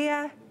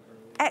clear,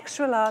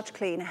 extra large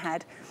cleaner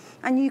head.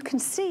 And you can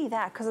see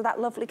that because of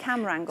that lovely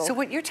camera angle. So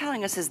what you're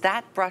telling us is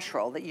that brush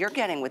roll that you're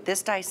getting with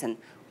this Dyson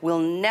will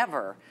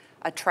never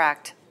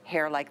attract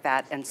hair like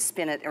that and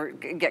spin it or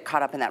get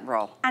caught up in that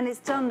roll. And it's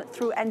done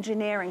through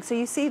engineering. So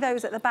you see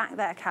those at the back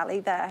there, Callie,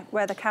 there,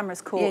 where the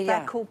camera's called.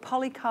 They're called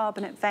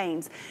polycarbonate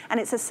vanes. And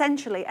it's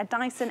essentially a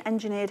Dyson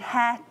engineered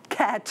hair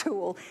care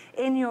tool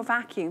in your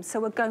vacuum. So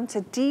we're going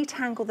to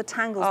detangle the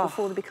tangles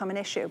before they become an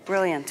issue.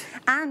 Brilliant.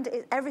 And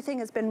everything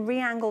has been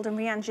re-angled and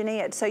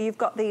re-engineered. So you've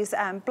got these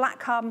black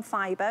carbon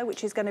fiber,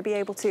 which is going to be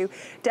able to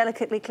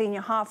delicately clean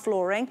your hard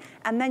flooring.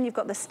 And then you've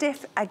got the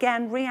stiff,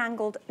 again,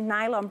 re-angled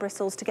nylon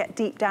bristles to get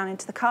deep down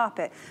into the carpet.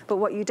 But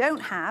what you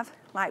don't have,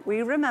 like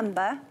we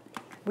remember,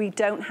 we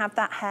don't have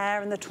that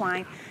hair and the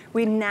twine.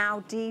 We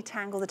now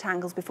detangle the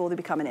tangles before they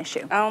become an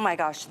issue. Oh my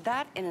gosh,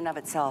 that in and of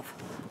itself,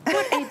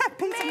 what a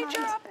major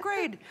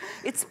upgrade.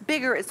 It's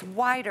bigger, it's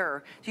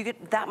wider. You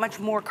get that much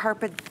more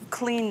carpet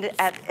cleaned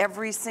at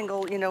every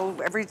single, you know,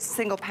 every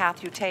single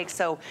path you take.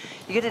 So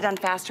you get it done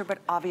faster, but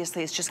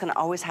obviously it's just gonna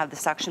always have the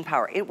suction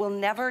power. It will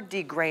never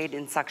degrade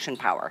in suction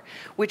power,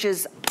 which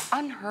is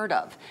unheard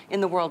of in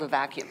the world of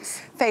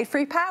vacuums.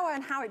 Fade-free power,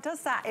 and how it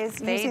does that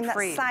is using that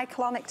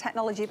Cyclonic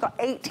technology. You've got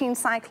 18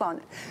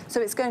 Cyclonic.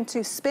 So it's going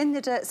to spin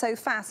the dirt so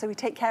fast, so we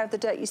take care of the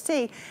dirt you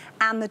see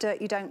and the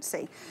dirt you don't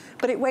see.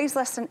 But it weighs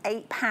less than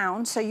 8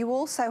 pounds, so you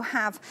also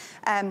have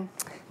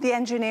the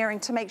engineering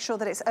to make sure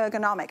that it's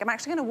ergonomic. I'm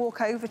actually going to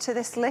walk over to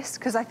this list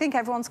because I think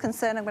everyone's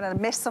concerned I'm going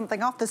to miss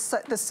something off.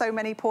 There's so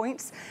many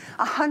points.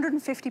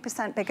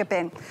 150% bigger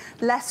bin,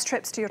 less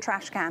trips to your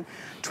trash can,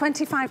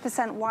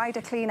 25%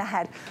 wider cleaner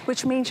head,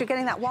 which means you're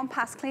getting that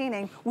one-pass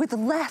cleaning with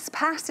less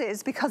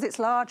passes because it's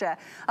larger,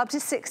 up to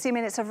 60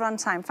 minutes of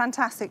runtime.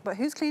 Fantastic, but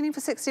who's cleaning for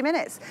 60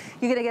 minutes?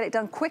 You're going to get it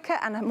done quicker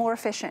and more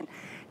efficient.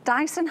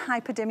 Dyson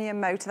hyperdymium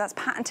motor, that's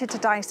patented to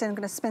Dyson,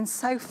 going to spin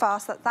so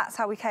fast that that's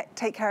how we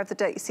take care of the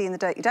dirt you see and the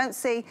dirt you don't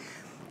see.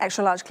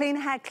 Extra large cleaner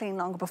head, clean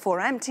longer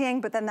before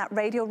emptying, but then that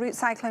radial root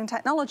cyclone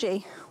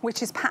technology,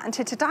 which is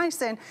patented to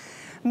Dyson,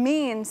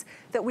 means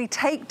that we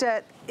take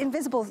dirt,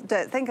 invisible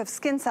dirt, think of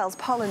skin cells,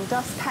 pollen,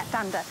 dust, pet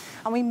dander,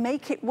 and we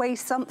make it weigh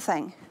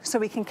something so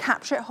we can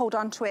capture it, hold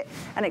on to it,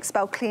 and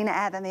expel cleaner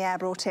air than the air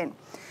brought in.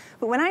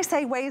 But when I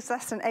say weighs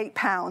less than 8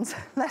 pounds,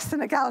 less than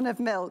a gallon of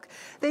milk,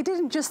 they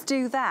didn't just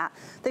do that.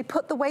 They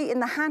put the weight in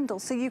the handle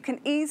so you can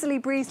easily,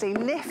 breezily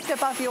lift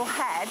above your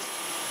head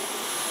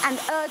and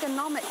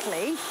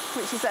ergonomically,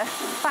 which is a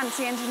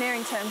fancy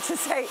engineering term to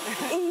say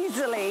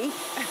easily,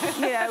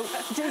 you know,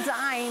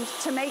 designed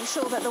to make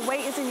sure that the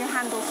weight is in your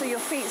handle so your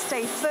feet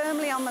stay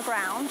firmly on the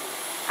ground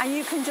and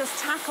you can just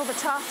tackle the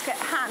task at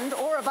hand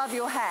or above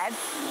your head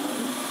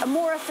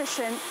more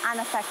efficient and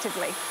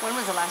effectively. When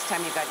was the last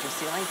time you got your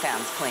ceiling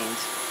fans cleaned?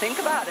 Think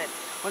about it.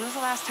 When was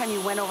the last time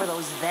you went over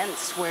those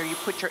vents where you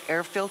put your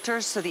air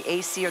filters so the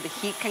AC or the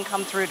heat can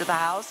come through to the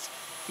house?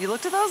 You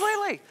looked at those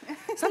lately?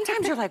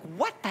 Sometimes you're like,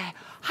 what the,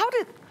 how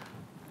did,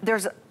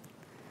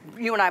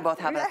 you and I both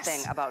have a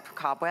thing about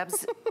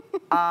cobwebs.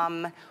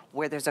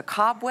 Where there's a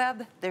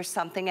cobweb, there's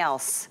something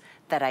else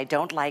that I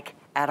don't like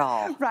at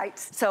all. Right.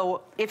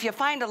 So if you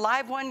find a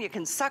live one, you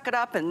can suck it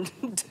up and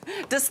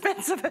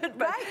dispense of it.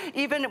 But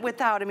even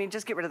without, I mean,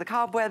 just get rid of the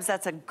cobwebs.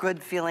 That's a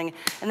good feeling.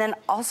 And then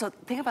also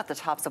think about the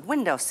tops of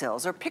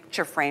windowsills or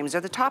picture frames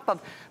or the top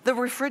of the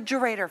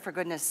refrigerator, for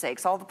goodness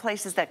sakes, all the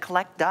places that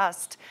collect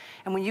dust.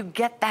 And when you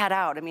get that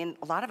out, I mean,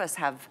 a lot of us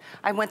have,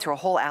 I went through a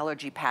whole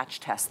allergy patch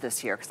test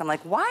this year because I'm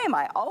like, why am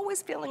I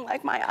always feeling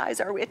like my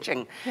eyes are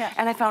itching? Yeah.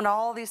 And I found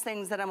all these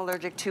things that I'm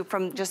allergic to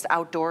from just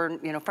outdoor,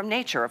 you know, from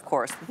nature, of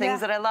course, the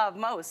things that I love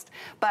most.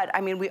 But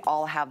I mean, we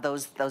all have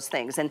those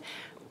things. And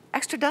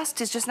extra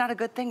dust is just not a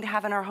good thing to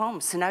have in our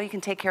homes. So now you can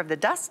take care of the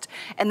dust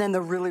and then the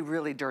really,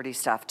 really dirty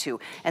stuff too.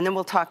 And then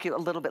we'll talk to you a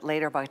little bit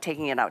later about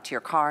taking it out to your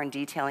car and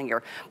detailing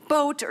your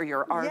boat or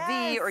your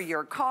RV or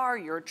your car,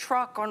 your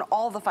truck, on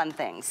all the fun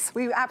things.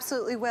 We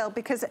absolutely will,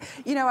 because,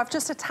 you know, I've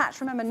just attached,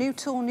 remember, new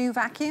tool, new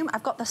vacuum.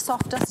 I've got the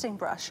soft dusting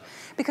brush,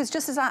 because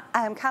just as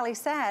Callie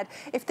said,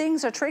 if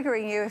things are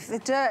triggering you, if the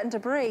dirt and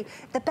debris,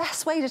 the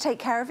best way to take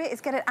care of it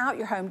is get it out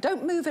your home.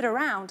 Don't move it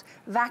around,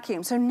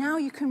 vacuum. So now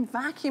you can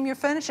vacuum your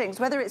furnishings,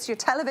 whether it's your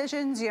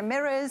televisions, your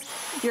mirrors,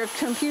 your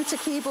computer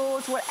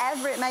keyboards,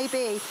 whatever it may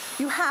be.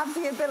 You have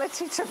the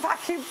ability to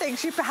vacuum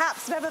things you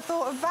perhaps never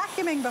thought of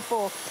vacuuming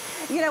before.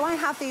 You know, I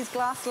have these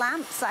glass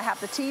lamps, I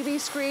have the TV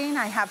screen,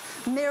 I have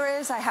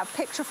mirrors, I have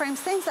picture frames,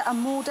 things that are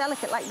more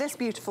delicate, like this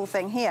beautiful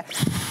thing here.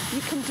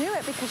 You can do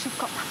it because you've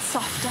got that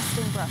soft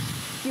dusting brush.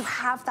 You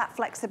have that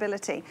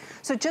flexibility.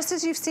 So just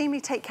as you've seen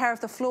me take care of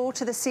the floor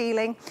to the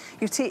ceiling,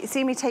 you've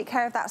seen me take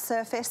care of that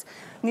surface,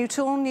 new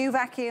tool, new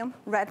vacuum,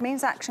 red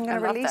means action, I'm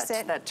gonna release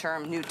it. That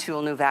term, new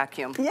tool, new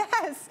vacuum.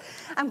 Yes,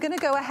 I'm gonna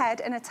go ahead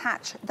and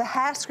attach the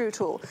hair screw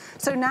tool.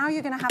 So now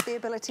you're gonna have the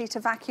ability to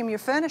vacuum your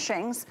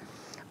furnishings,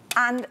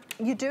 and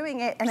you're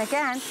doing it, and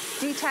again,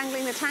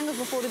 detangling the tangles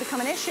before they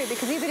become an issue,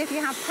 because even if you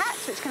have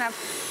pets, which can have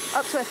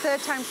up to a third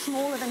time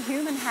smaller than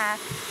human hair,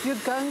 you're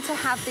going to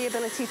have the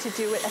ability to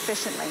do it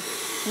efficiently.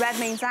 Red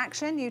means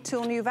action, new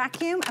tool, new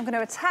vacuum. I'm going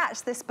to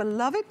attach this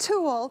beloved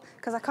tool,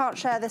 because I can't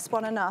share this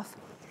one enough.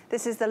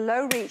 This is the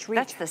low reach.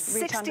 That's the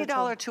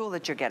 $60 tool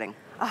that you're getting.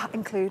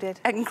 Included.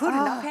 Included,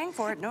 not paying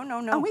for it, no,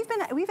 no, no. And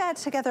we've had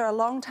together a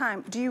long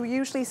time. Do you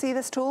usually see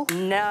this tool?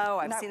 No,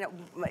 I've seen it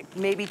like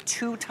maybe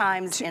 2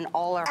 times in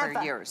all of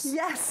our years.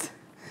 Yes.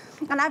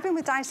 And I've been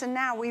with Dyson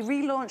now. We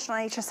relaunched on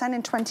HSN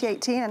in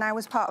 2018, and I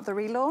was part of the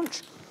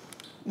relaunch.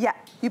 Yeah,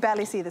 you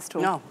barely see this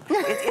tool. No,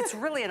 it's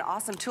really an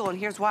awesome tool, and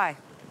here's why.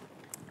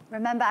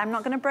 Remember, I'm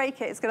not gonna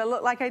break it. It's gonna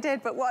look like I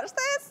did, but watch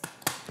this.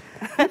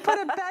 You put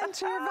a bend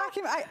to your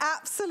vacuum. I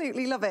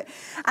absolutely love it.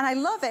 And I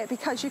love it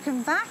because you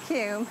can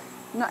vacuum,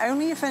 not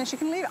only your finish, you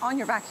can leave it on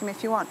your vacuum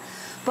if you want,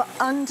 but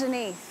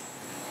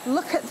underneath.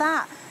 Look at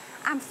that.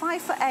 I'm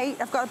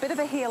 5'8", I've got a bit of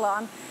a heel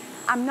on.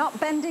 I'm not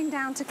bending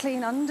down to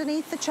clean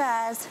underneath the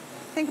chairs.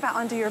 Think about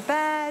under your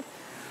bed,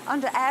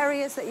 under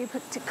areas that you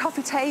put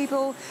coffee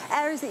table,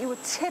 areas that you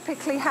would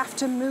typically have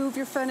to move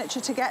your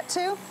furniture to get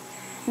to.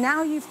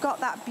 Now you've got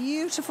that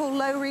beautiful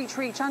low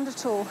reach under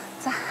tool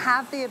to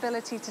have the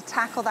ability to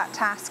tackle that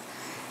task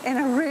in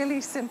a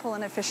really simple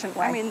and efficient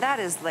way. I mean, that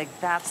is like,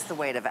 that's the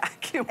way to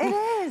vacuum. It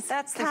is,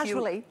 that's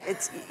casually.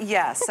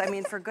 Yes, I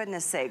mean, for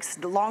goodness sakes,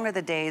 long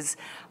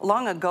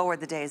ago are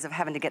the days of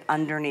having to get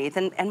underneath,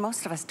 and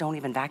most of us don't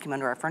even vacuum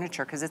under our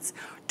furniture because it's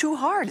too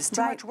hard, it's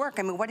too much work.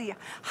 I mean,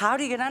 how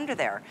do you get under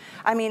there?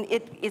 I mean,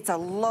 it's a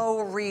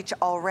low reach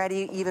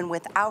already, even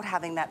without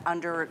having that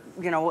under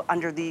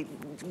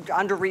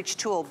reach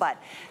tool, but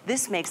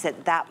this makes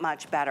it that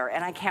much better,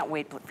 and I can't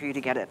wait for you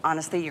to get it.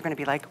 Honestly, you're gonna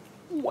be like,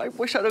 oh, I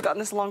wish I'd have gotten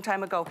this a long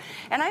time ago.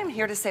 And I am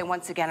here to say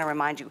once again and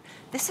remind you,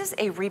 this is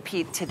a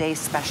repeat today's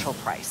special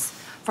price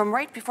from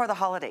right before the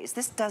holidays.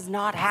 This does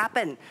not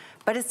happen,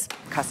 but it's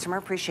Customer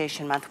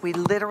Appreciation Month. We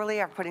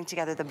literally are putting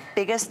together the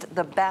biggest,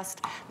 the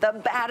best,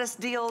 the baddest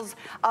deals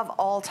of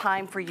all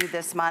time for you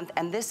this month,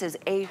 and this is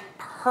a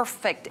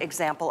perfect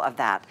example of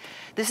that.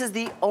 This is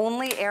the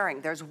only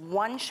airing. There's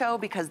one show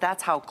because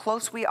that's how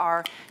close we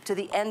are to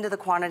the end of the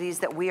quantities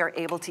that we are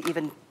able to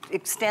even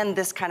extend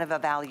this kind of a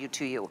value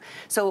to you.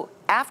 So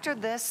after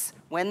this,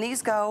 when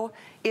these go,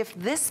 if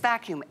this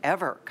vacuum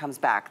ever comes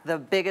back, the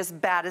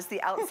biggest, baddest,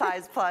 the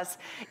outsize plus,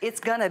 it's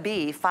gonna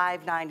be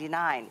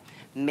 $5.99.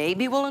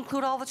 Maybe we'll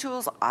include all the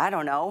tools, I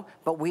don't know,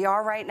 but we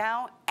are right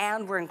now,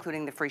 and we're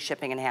including the free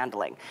shipping and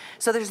handling.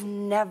 So there's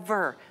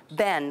never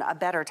been a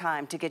better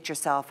time to get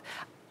yourself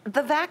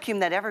the vacuum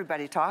that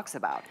everybody talks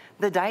about,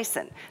 the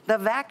Dyson, the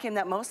vacuum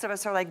that most of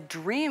us are like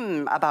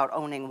dream about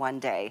owning one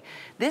day.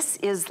 This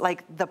is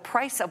like the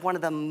price of one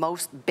of the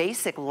most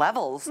basic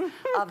levels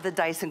of the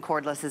Dyson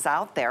cordlesses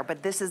out there,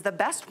 but this is the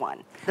best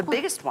one, the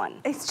biggest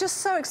one. It's just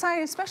so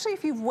exciting, especially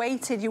if you've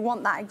waited, you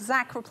want that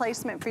exact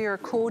replacement for your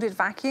corded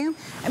vacuum.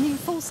 I mean,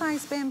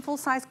 full-size bin,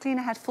 full-size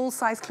cleaner head,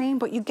 full-size clean,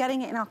 but you're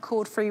getting it in our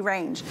cord-free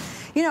range.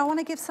 You know, I want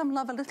to give some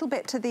love a little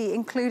bit to the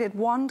included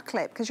wand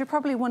clip, because you're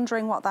probably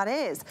wondering what that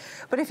is.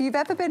 But if you've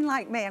ever been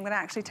like me, I'm going to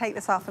actually take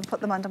this off and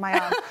put them under my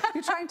arm.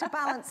 You're trying to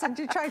balance and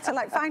you're trying to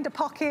like find a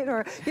pocket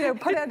or, you know,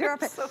 put it under your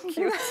armpit. So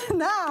cute.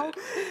 Now,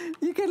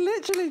 you can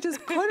literally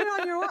just put it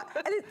on your arm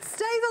and it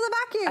stays on the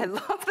vacuum. I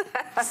love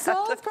that.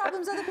 Solves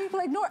problems other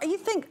people ignore. And you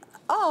think,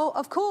 oh,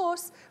 of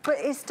course, but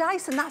it's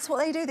Dyson. That's what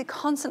they do. They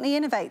constantly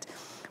innovate.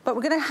 But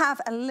we're going to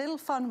have a little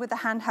fun with the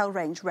handheld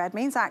range. Red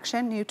means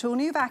action, new tool,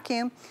 new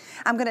vacuum.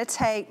 I'm going to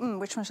take,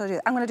 which one should I do?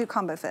 I'm going to do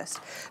combo first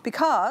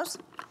because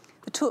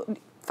the tool,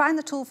 find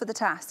the tool for the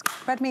task.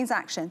 Red means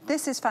action.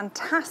 This is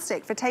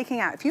fantastic for taking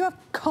out. If you have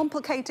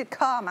complicated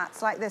car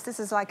mats like this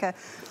is like a,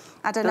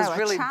 I don't know, a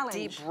really challenge.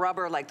 deep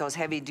rubber, like those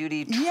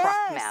heavy-duty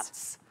truck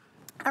mats.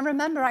 And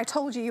remember, I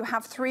told you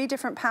have 3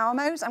 different power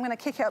modes. I'm going to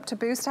kick it up to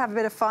boost to have a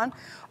bit of fun.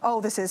 Oh,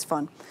 this is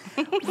fun.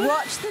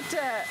 Watch the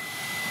dirt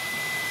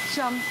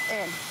jump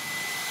in.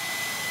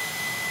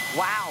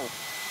 Wow.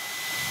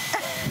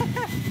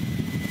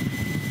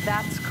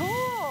 That's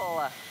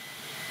cool.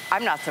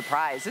 I'm not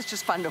surprised. It's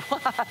just fun to watch.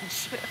 Look at that.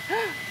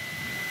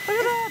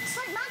 It's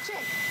like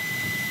magic.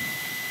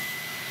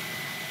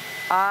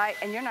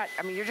 And you're not,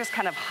 I mean, you're just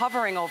kind of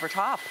hovering over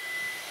top.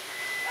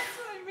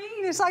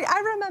 It's like, I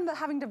remember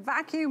having to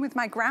vacuum with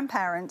my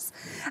grandparents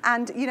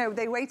and, you know,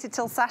 they waited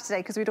till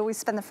Saturday because we'd always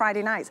spend the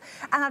Friday nights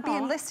and I'd be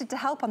enlisted to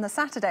help on the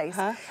Saturdays.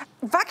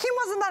 Vacuum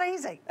wasn't that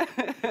easy.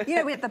 You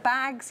know, we had the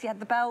bags, you had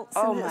the belts.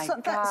 Oh and my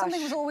gosh.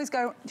 Something was always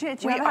going, do you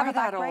We ever have are a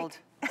bag that break? old.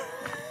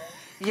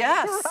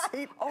 Yes.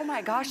 Right. Oh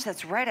my gosh,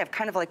 that's right. I've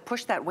kind of like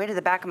pushed that way to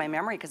the back of my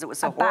memory because it was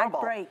so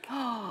horrible. Bag break.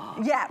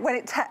 Yeah, when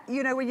it,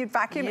 you know, when you'd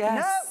vacuum, Yes.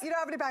 no, you don't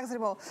have any bags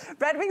anymore.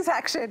 Red wings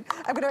action.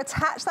 I'm going to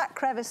attach that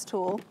crevice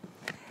tool.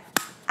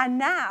 And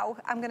now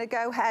I'm going to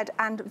go ahead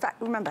and,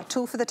 remember,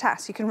 tool for the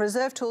task. You can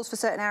reserve tools for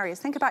certain areas.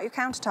 Think about your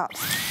countertops.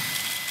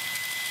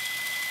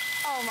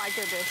 Oh my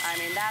goodness. I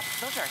mean,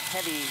 those are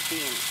heavy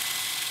beams.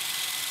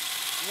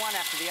 One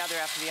after the other,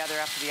 after the other,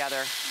 after the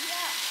other. Yeah.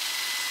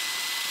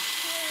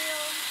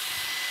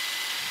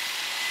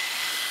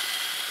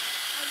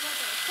 I love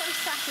it. It's so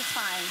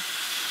satisfying.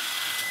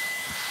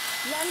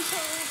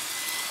 Lentils.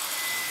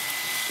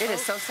 It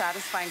is so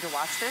satisfying to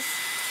watch this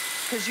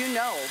because you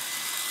know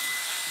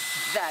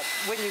that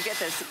when you get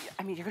this,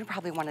 I mean, you're gonna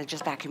probably wanna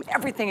just vacuum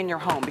everything in your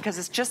home because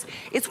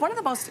it's one of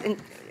the most,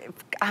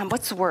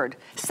 what's the word?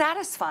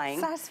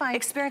 Satisfying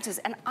experiences.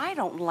 And I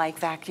don't like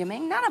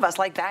vacuuming. None of us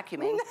like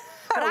vacuuming. No.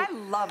 But I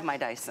love my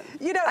Dyson.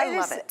 You know, I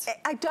love it.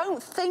 I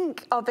don't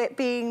think of it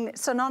being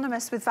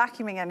synonymous with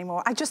vacuuming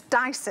anymore. I just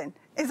Dyson.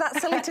 Is that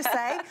silly to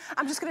say?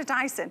 I'm just gonna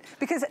Dyson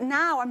because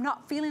now I'm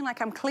not feeling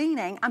like I'm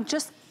cleaning. I'm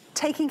just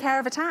taking care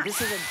of a task.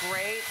 This is a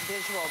great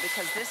visual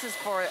because this is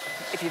for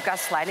if you've got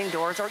sliding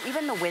doors or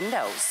even the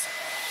windows.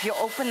 If you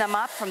open them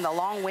up from the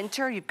long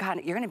winter, you're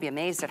going to be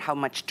amazed at how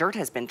much dirt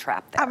has been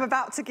trapped there. I'm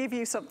about to give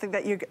you something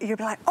that you'll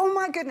be like, oh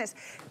my goodness,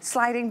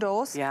 sliding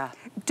doors. Yeah.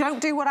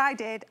 Don't do what I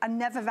did and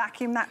never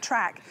vacuum that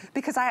track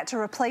because I had to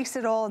replace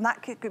it all and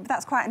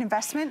that's quite an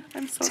investment.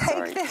 I'm so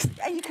sorry. Take this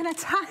and you can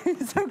attach,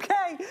 it's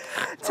okay.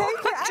 Take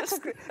it,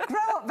 just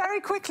grow up very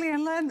quickly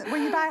and learn that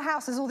when you buy a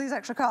house, there's all these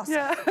extra costs.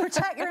 Yeah.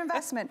 Protect your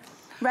investment.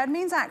 Red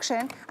means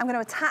action. I'm going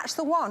to attach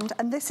the wand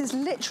and this is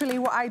literally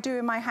what I do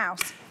in my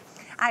house.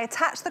 I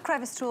attach the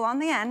crevice tool on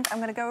the end. I'm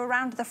going to go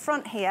around the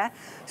front here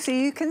so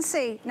you can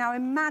see. Now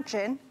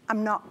imagine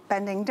I'm not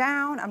bending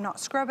down, I'm not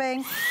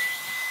scrubbing.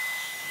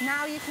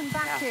 Now you can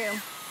vacuum. Yeah.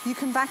 You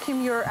can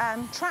vacuum your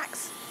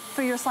tracks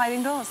for your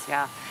sliding doors.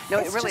 Yeah. No,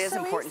 it really is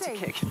important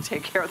to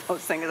take care of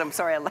those things. I'm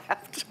sorry I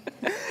laughed.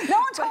 No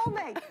one told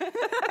me.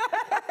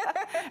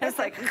 It's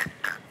like,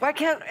 why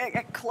can't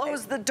I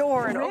close the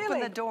door and open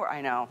the door?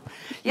 I know.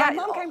 Yeah, my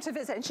mum came to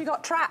visit and she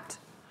got trapped.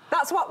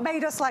 That's what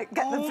made us like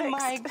get them fixed. Oh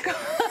my God.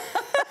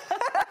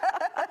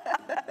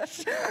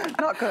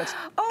 Not good.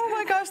 Oh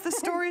my gosh, the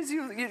stories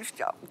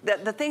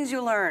the things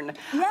you learn.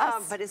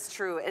 Yes. But it's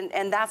true,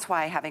 and that's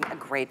why having a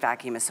great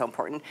vacuum is so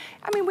important.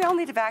 I mean, we all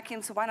need a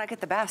vacuum, so why not get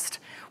the best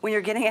when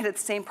you're getting it at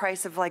the same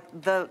price of like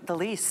the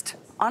least?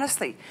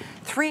 Honestly,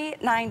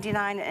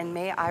 $399, and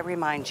may I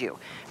remind you,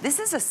 this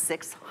is a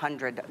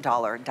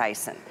 $600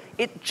 Dyson.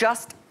 It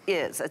just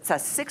is. It's a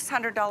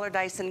 $600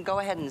 Dyson. Go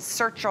ahead and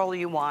search all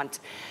you want.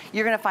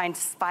 You're gonna find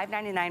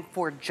 $599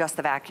 for just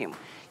the vacuum.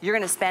 You're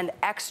gonna spend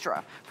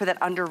extra for that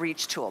under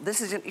reach tool.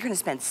 You're gonna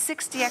spend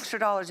 $60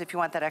 extra if you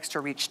want that extra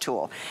reach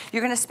tool.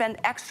 You're gonna spend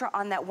extra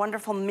on that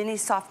wonderful mini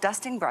soft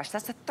dusting brush.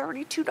 That's a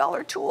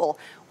 $32 tool.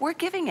 We're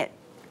giving it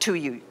to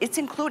you. It's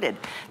included.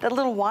 That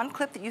little wand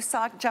clip that you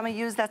saw Gemma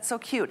use, that's so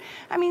cute.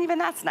 I mean, even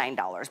that's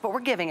 $9, but we're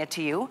giving it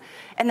to you.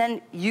 And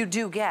then you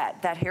do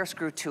get that hair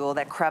screw tool,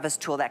 that crevice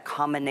tool, that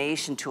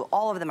combination tool.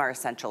 All of them are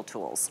essential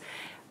tools.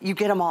 You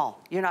get them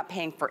all. You're not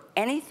paying for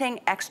anything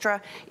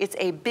extra. It's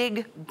a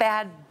big,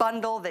 bad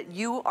bundle that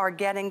you are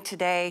getting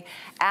today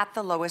at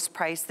the lowest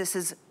price. This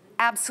is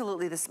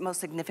absolutely the most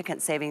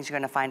significant savings you're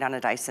gonna find on a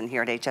Dyson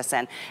here at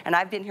HSN. And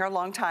I've been here a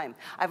long time.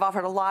 I've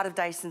offered a lot of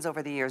Dysons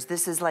over the years.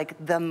 This is like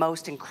the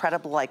most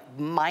incredible, like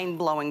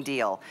mind-blowing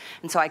deal.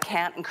 And so I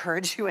can't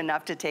encourage you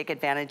enough to take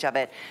advantage of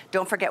it.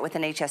 Don't forget, with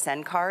an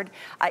HSN card,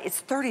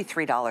 it's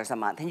 $33 a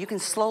month, and you can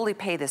slowly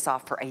pay this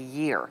off for a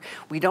year.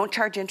 We don't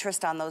charge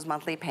interest on those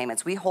monthly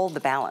payments. We hold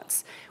the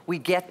balance. We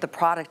get the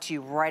product to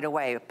you right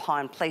away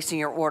upon placing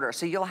your order.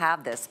 So you'll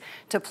have this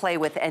to play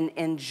with and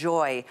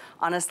enjoy,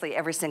 honestly,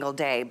 every single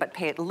day, but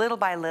pay it little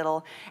by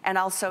little. And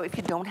also, if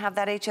you don't have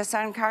that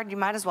HSN card, you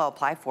might as well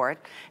apply for it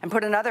and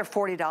put another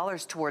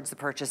 $40 towards the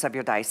purchase of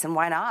your Dyson.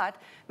 Why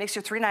not? Makes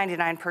your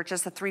 $399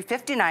 purchase a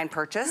 $359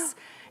 purchase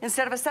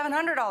instead of a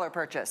 $700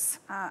 purchase.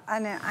 I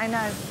know.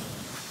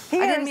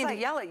 I didn't mean to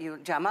yell at you,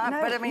 Gemma,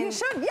 no, but I mean... You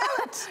should yell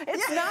it.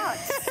 It's not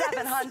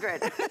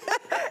 $700.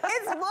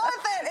 It's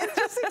worth it. It's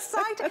just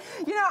exciting.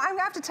 You know, I'm going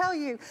to have to tell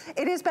you,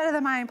 it is better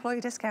than my employee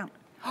discount.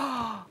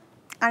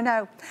 I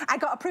know. I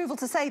got approval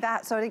to say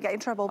that, so I didn't get in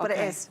trouble, but it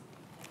is.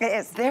 It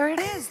is. There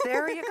it is.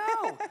 There you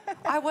go.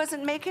 I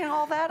wasn't making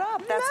all that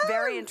up. That's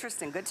very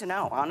interesting. Good to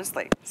know,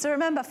 honestly. So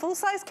remember,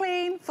 full-size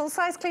clean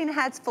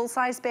heads,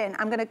 full-size bin.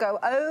 I'm going to go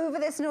over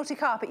this naughty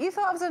carpet. You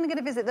thought I was only going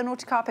to visit the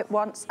naughty carpet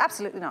once?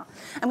 Absolutely not.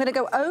 I'm going to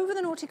go over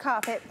the naughty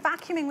carpet,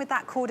 vacuuming with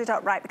that corded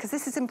upright, because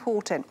this is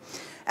important.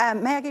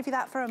 May I give you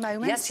that for a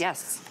moment? Yes,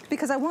 yes.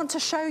 Because I want to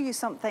show you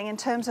something in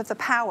terms of the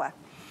power.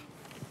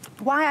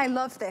 Why I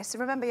love this.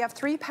 Remember, you have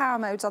 3 power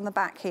modes on the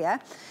back here.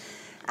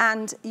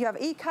 And you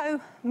have Eco,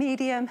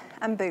 Medium,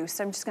 and Boost.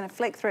 So I'm just going to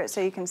flick through it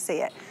so you can see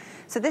it.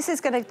 So this is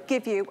going to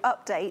give you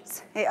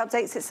updates. It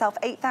updates itself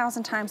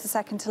 8,000 times a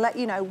second to let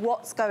you know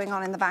what's going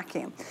on in the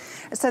vacuum.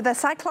 So the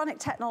Cyclonic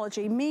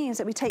technology means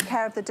that we take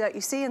care of the dirt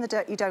you see and the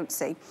dirt you don't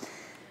see.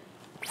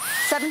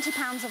 70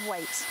 pounds of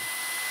weight.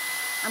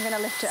 I'm going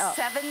to lift it up.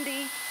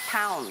 70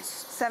 pounds.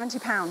 70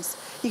 pounds.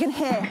 You can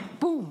hear,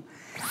 boom.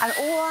 And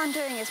all I'm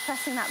doing is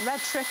pressing that red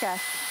trigger,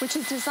 which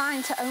is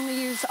designed to only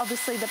use,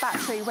 obviously, the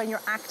battery when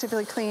you're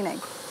actively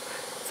cleaning.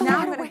 Now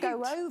I'm going to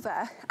go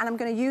over, and I'm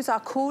going to use our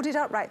corded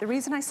upright. The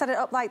reason I set it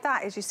up like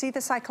that is you see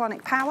the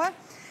Cyclonic power.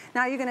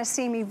 Now you're going to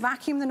see me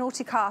vacuum the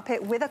naughty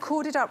carpet with a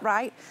corded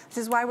upright. This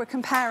is why we're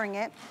comparing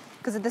it,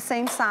 because of the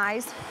same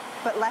size,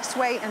 but less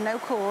weight and no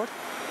cord.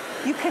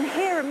 You can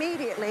hear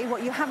immediately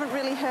what you haven't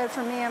really heard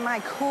from me and my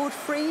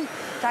cord-free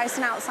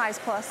Dyson Outsize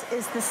Plus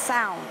is the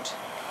sound.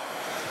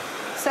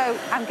 So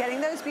I'm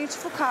getting those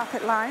beautiful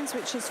carpet lines,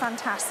 which is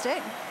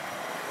fantastic.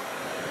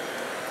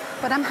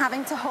 But I'm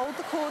having to hold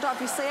the cord,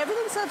 obviously.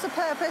 Everything serves a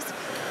purpose.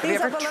 Have you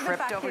ever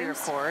tripped over your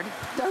cord?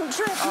 Don't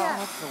trip, Oh,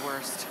 that's the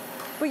worst.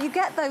 Well, you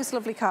get those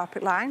lovely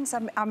carpet lines.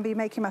 I'm be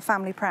making my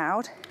family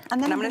proud.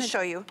 And then I'm going to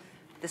show you.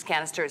 This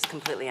canister is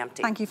completely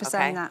empty. Thank you for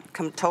saying that.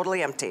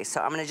 Totally empty.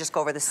 So I'm going to just go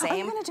over the same. Are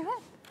you going to do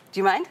it? Do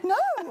you mind? No.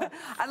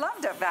 I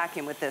love to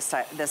vacuum with this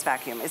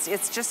vacuum.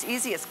 It's just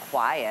easy. It's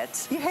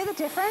quiet. You hear the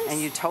difference? And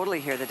you totally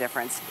hear the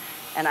difference.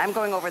 And I'm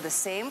going over the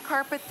same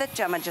carpet that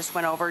Gemma just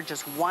went over,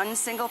 just one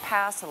single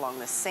pass along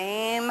the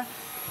same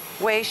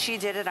way she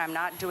did it. I'm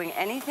not doing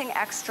anything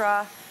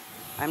extra.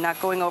 I'm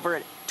not going over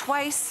it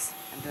twice.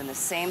 I'm doing the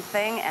same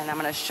thing, and I'm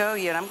going to show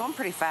you, and I'm going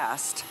pretty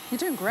fast. You're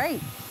doing great.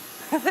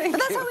 Thank But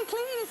that's you. how we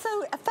clean. It's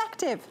so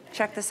effective.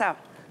 Check this out.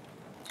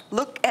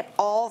 Look at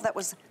all that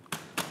was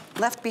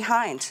left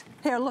behind.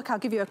 Here, look, I'll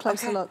give you a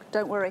closer look.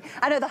 Don't worry.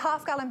 I know the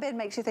half-gallon bin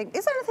makes you think,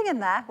 is there anything in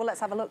there? Well, let's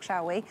have a look,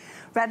 shall we?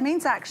 Red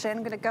means action.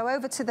 I'm going to go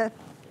over to the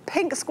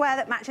pink square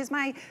that matches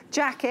my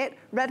jacket.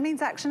 Red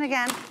means action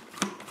again.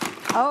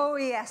 Oh,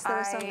 yes, there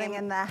was something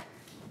in there.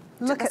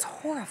 Look, that's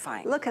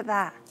horrifying. Look at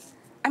that.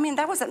 I mean,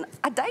 that was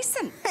a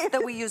Dyson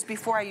that we used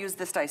before I used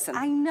this Dyson.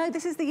 I know,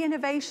 this is the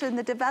innovation,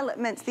 the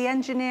developments, the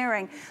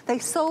engineering. They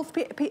solve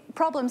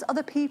problems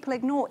other people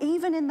ignore,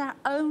 even in their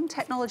own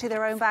technology,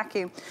 their own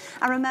vacuum.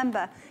 And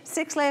remember,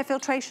 6-layer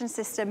filtration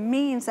system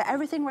means that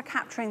everything we're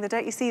capturing, the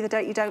dirt you see, the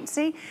dirt you don't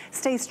see,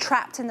 stays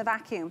trapped in the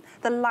vacuum.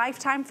 The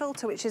lifetime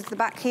filter, which is the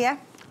back here,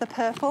 the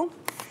purple,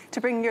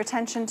 to bring your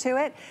attention to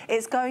it,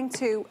 is going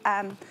to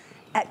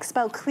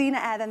expel cleaner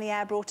air than the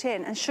air brought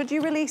in. And should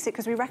you release it,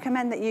 because we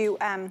recommend that you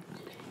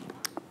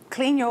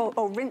clean your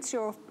or rinse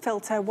your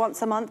filter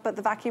once a month, but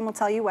the vacuum will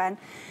tell you when,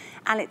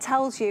 and it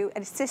tells you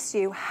and assists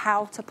you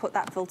how to put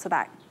that filter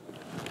back.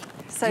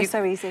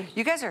 So easy.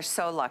 You guys are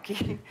so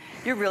lucky.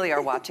 You really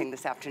are watching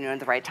this afternoon at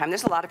the right time.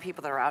 There's a lot of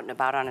people that are out and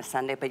about on a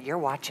Sunday, but you're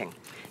watching.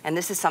 And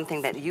this is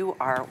something that you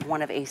are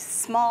one of a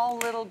small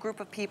little group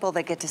of people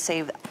that get to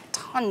save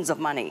tons tons of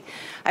money.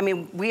 I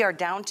mean, we are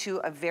down to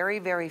a very,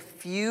 very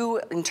few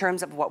in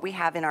terms of what we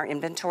have in our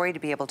inventory to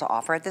be able to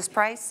offer at this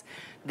price.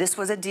 This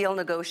was a deal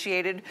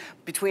negotiated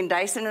between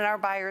Dyson and our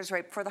buyers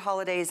right before the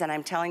holidays, and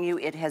I'm telling you,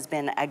 it has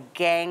been a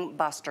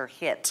gangbuster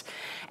hit.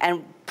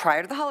 And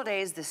prior to the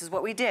holidays, this is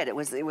what we did. It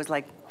was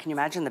like, can you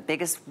imagine the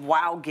biggest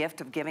wow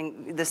gift of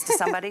giving this to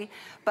somebody?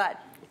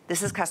 But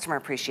this is Customer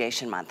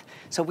Appreciation Month,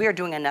 so we are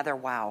doing another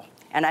wow.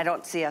 And I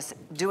don't see us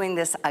doing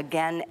this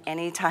again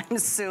anytime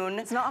soon.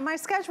 It's not on my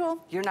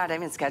schedule. You're not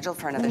even scheduled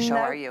for another show,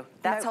 are you?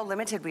 That's how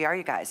limited we are,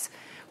 you guys.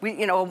 We,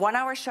 you know, a 1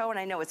 hour show, and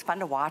I know it's fun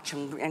to watch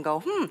and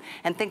go,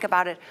 and think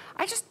about it.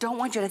 I just don't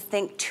want you to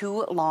think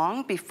too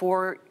long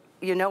before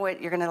you know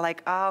it. You're gonna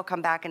like, oh,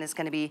 come back and it's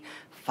gonna be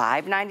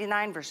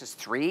 $5.99 versus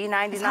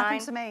 $3.99. It's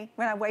happened to me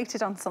when I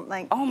waited on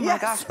something. Oh my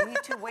gosh, me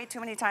too, way too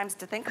many times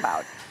to think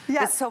about.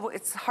 Yes.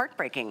 It's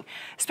heartbreaking,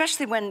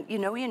 especially when you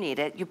know you need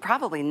it, you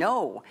probably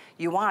know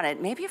you want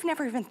it. Maybe you've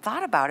never even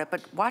thought about it,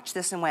 but watch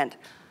this and went,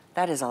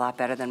 that is a lot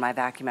better than my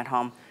vacuum at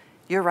home.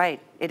 You're right,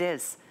 it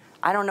is.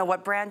 I don't know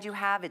what brand you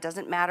have, it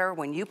doesn't matter.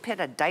 When you pit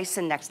a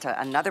Dyson next to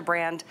another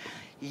brand,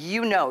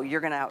 you know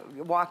you're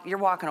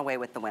walking away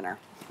with the winner.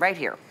 Right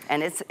here,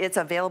 and it's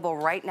available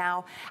right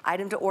now.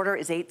 Item to order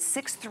is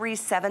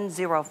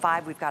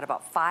 863705. We've got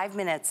about 5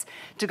 minutes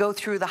to go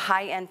through the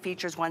high-end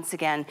features once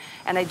again,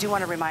 and I do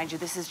want to remind you,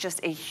 this is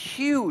just a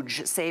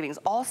huge savings.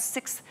 All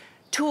 6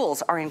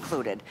 tools are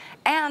included,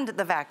 and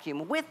the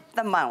vacuum with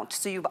the mount,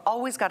 so you've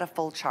always got a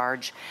full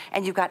charge,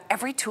 and you've got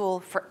every tool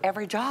for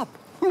every job.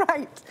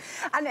 Right,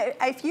 and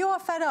if you are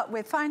fed up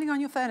with finding on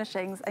your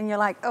furnishings and you're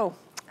like, oh,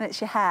 and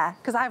it's your hair,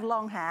 because I have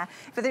long hair.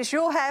 If it's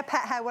your hair,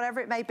 pet hair, whatever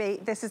it may be,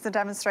 this is the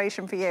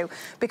demonstration for you,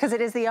 because it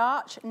is the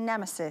arch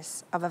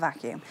nemesis of a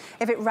vacuum.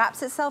 If it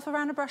wraps itself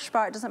around a brush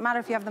bar, it doesn't matter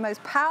if you have the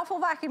most powerful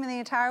vacuum in the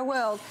entire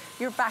world,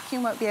 your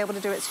vacuum won't be able to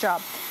do its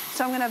job.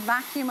 So I'm going to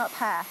vacuum up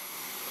hair.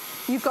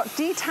 You've got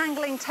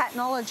detangling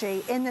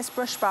technology in this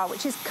brush bar,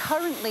 which is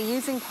currently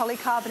using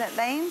polycarbonate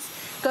veins,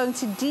 going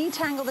to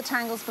detangle the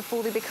tangles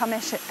before they become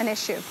an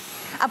issue.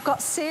 I've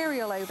got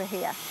cereal over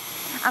here.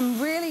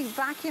 I'm really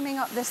vacuuming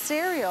up the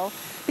cereal,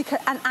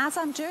 and as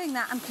I'm doing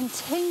that, I'm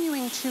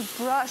continuing to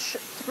brush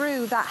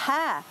through that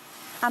hair.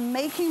 I'm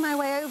making my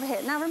way over here.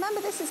 Now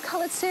remember, this is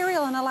colored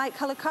cereal on a light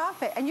colored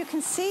carpet, and you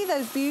can see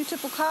those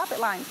beautiful carpet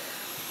lines.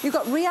 You've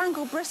got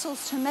re-angled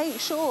bristles to make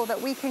sure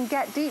that we can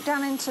get deep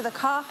down into the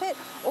carpet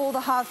or the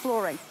hard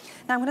flooring.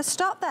 Now I'm going to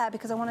stop there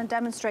because I want to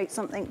demonstrate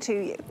something to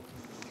you.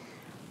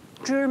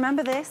 Do you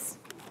remember this?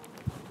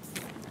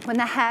 When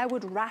the hair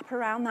would wrap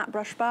around that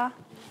brush bar?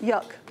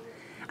 Yuck.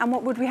 And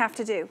what would we have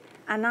to do?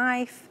 A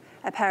knife,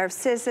 a pair of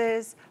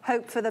scissors,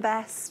 hope for the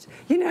best,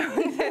 you know,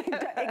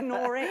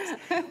 ignore it.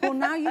 Well,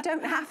 now you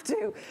don't have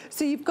to.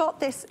 So you've got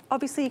this,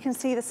 obviously you can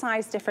see the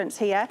size difference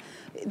here.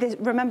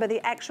 Remember,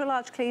 the extra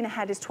large cleaner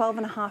head is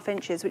 12.5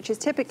 inches, which is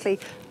typically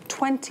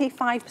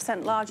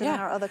 25% larger than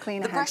our other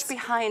cleaner heads. The brush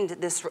behind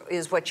this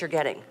is what you're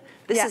getting.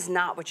 This is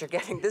not what you're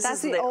getting. This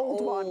is the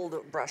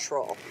old brush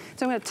roll.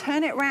 So I'm going to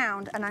turn it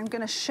round and I'm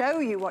going to show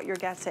you what you're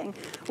getting,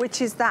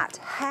 which is that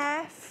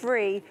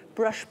hair-free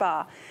brush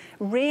bar.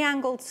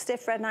 Re-angled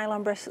stiff red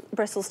nylon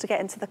bristles to get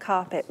into the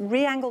carpet.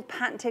 Re-angled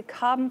patented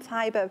carbon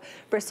fiber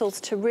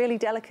bristles to really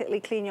delicately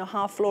clean your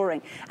hard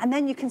flooring. And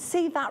then you can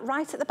see that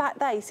right at the back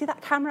there. You see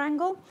that camera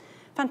angle?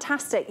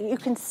 Fantastic. You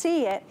can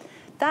see it.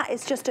 That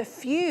is just a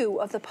few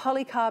of the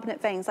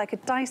polycarbonate veins, like a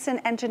Dyson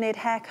engineered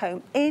hair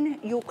comb, in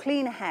your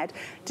cleaner head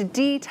to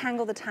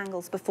detangle the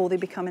tangles before they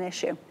become an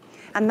issue.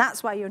 And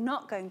that's why you're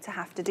not going to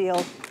have to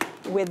deal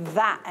with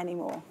that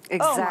anymore.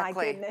 Exactly. Oh my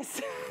goodness.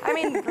 I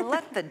mean,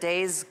 let the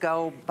days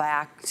go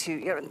back to,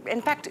 you know,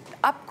 in fact,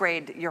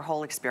 upgrade your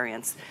whole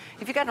experience.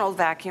 If you got an old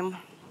vacuum,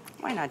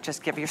 why not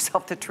just give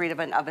yourself the treat of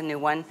a new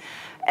one?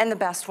 And the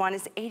best one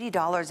is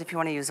 $80 if you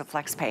want to use a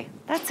FlexPay.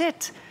 That's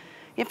it.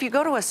 If you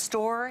go to a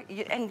store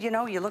and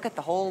you look at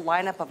the whole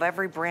lineup of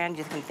every brand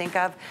you can think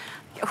of,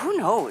 who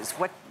knows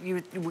what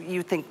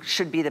you think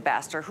should be the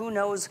best, or who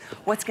knows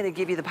what's going to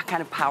give you the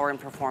kind of power and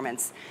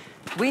performance.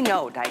 We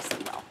know Dyson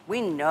though. We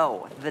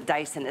know the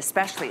Dyson,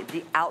 especially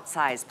the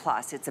Outsize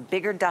Plus. It's a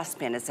bigger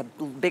dustbin, it's a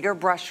bigger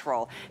brush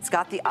roll. It's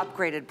got the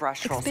upgraded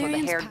brush roll so the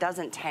hair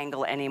doesn't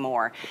tangle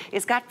anymore.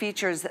 It's got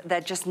features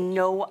that just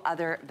no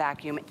other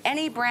vacuum,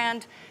 any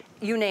brand,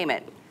 you name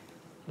it,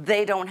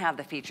 they don't have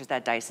the features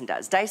that Dyson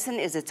does. Dyson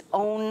is its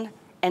own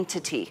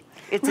entity.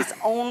 It's its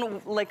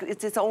own,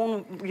 it's its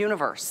own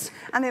universe.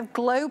 And they have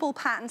global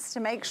patents to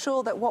make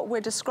sure that what we're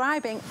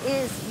describing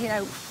is,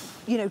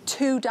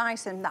 to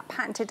Dyson, that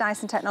patented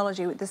Dyson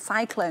technology with the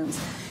cyclones.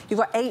 You've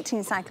got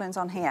 18 cyclones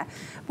on here.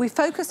 We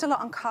focused a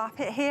lot on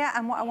carpet here,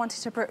 and what I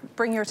wanted to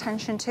bring your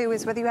attention to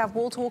is whether you have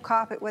wall-to-wall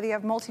carpet, whether you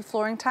have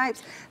multi-flooring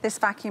types, this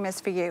vacuum is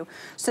for you.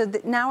 So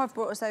now I've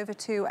brought us over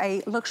to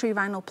a luxury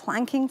vinyl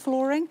planking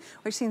flooring,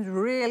 which seems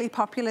really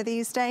popular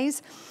these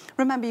days.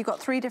 Remember, you've got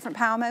 3 different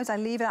power modes. I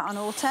leave it on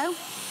auto,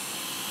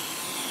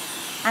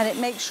 and it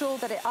makes sure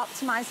that it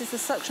optimizes the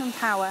suction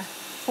power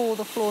for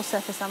the floor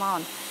surface I'm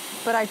on.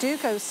 But I do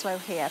go slow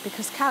here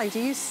because, Callie, do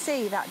you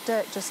see that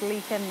dirt just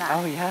leak in there?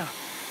 Oh, yeah.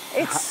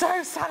 It's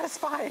so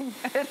satisfying.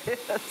 It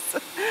is.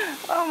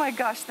 Oh my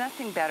gosh,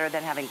 nothing better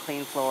than having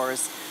clean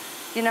floors.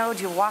 You know,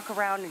 do you walk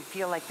around and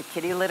feel like the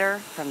kitty litter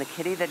from the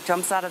kitty that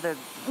jumps out of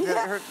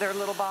their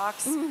little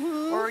box?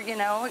 Or, you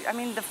know, I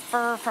mean, the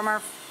fur from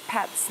our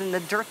pets and the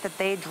dirt that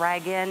they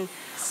drag in.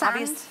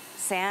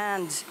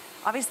 Sand.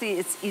 Obviously,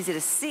 it's easy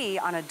to see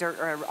on a dirt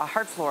or a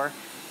hard floor.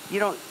 You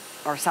don't,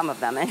 or some of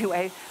them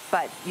anyway,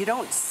 but you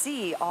don't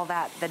see all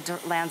that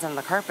dirt lands on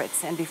the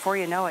carpets. And before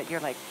you know it,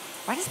 you're like,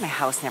 why does my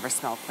house never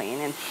smell clean?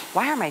 And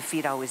why are my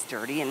feet always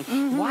dirty?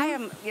 And why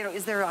am, you know,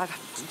 is there a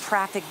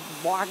traffic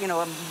walk, you know,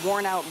 a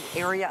worn out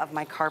area of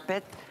my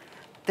carpet?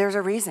 There's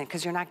a reason,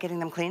 because you're not getting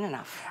them clean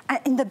enough.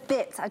 In the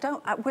bits,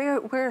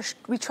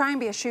 we try and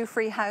be a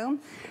shoe-free home,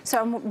 so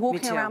I'm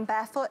walking around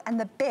barefoot, and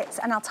the bits,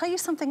 and I'll tell you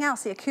something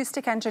else, the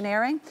acoustic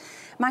engineering.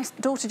 My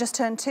daughter just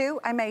turned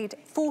 2, I made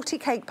 40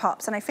 cake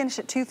pops, and I finished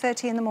at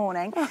 2:30 in the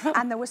morning,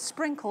 and there were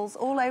sprinkles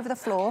all over the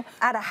floor.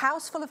 I had a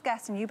house full of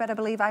guests, and you better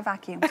believe I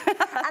vacuumed.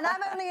 And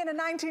I'm only in a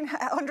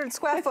 1,900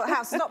 square foot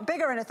house, it's not big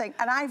or anything,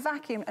 and I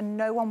vacuumed, and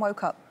no one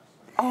woke up.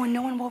 Oh, and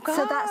no one woke up.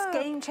 So that's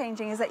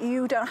game-changing, is that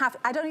you don't have,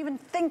 I don't even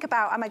think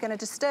about, am I going to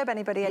disturb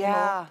anybody anymore?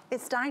 Yeah.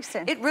 It's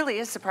Dyson. It really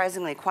is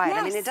surprisingly quiet.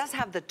 Yes. I mean, it does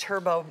have the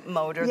turbo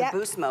mode or the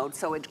boost mode,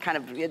 so it kind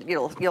of,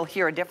 you'll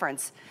hear a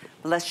difference.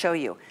 Let's show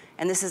you.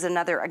 And this is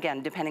another,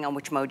 again, depending on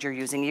which mode you're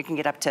using, you can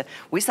get up to,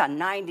 we saw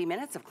 90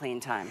 minutes of clean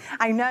time.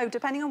 I know,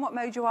 depending on what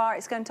mode you are,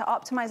 it's going to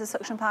optimize the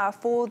suction power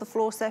for the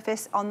floor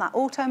surface on that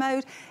auto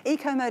mode.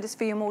 Eco mode is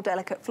for your more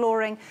delicate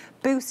flooring.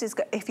 Boost is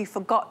if you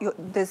forgot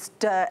there's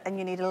dirt and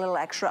you need a little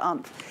extra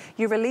oomph.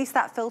 You release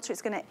that filter,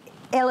 it's going to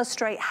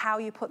illustrate how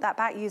you put that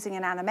back using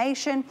an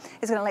animation.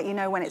 It's going to let you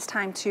know when it's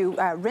time to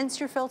rinse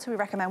your filter. We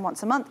recommend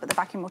once a month, but the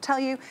vacuum will tell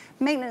you.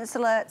 Maintenance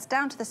alerts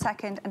down to the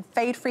second, and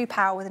fade-free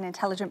power with an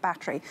intelligent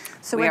battery.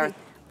 So we are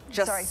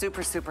just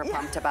super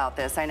pumped about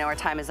this. I know our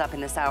time is up in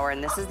this hour,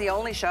 and this is the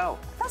only show.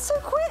 That's so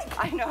quick.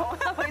 I know,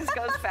 it always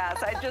goes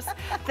fast. I just,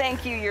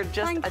 thank you. You're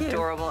just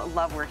adorable. I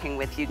love working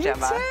with you,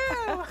 Gemma.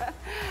 Me too.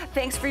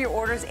 Thanks for your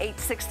orders,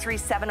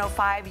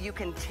 863-705. You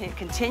can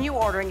continue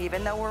ordering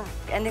even though we're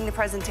ending the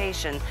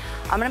presentation.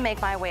 I'm gonna make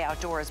my way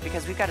outdoors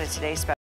because we've got a Today Special.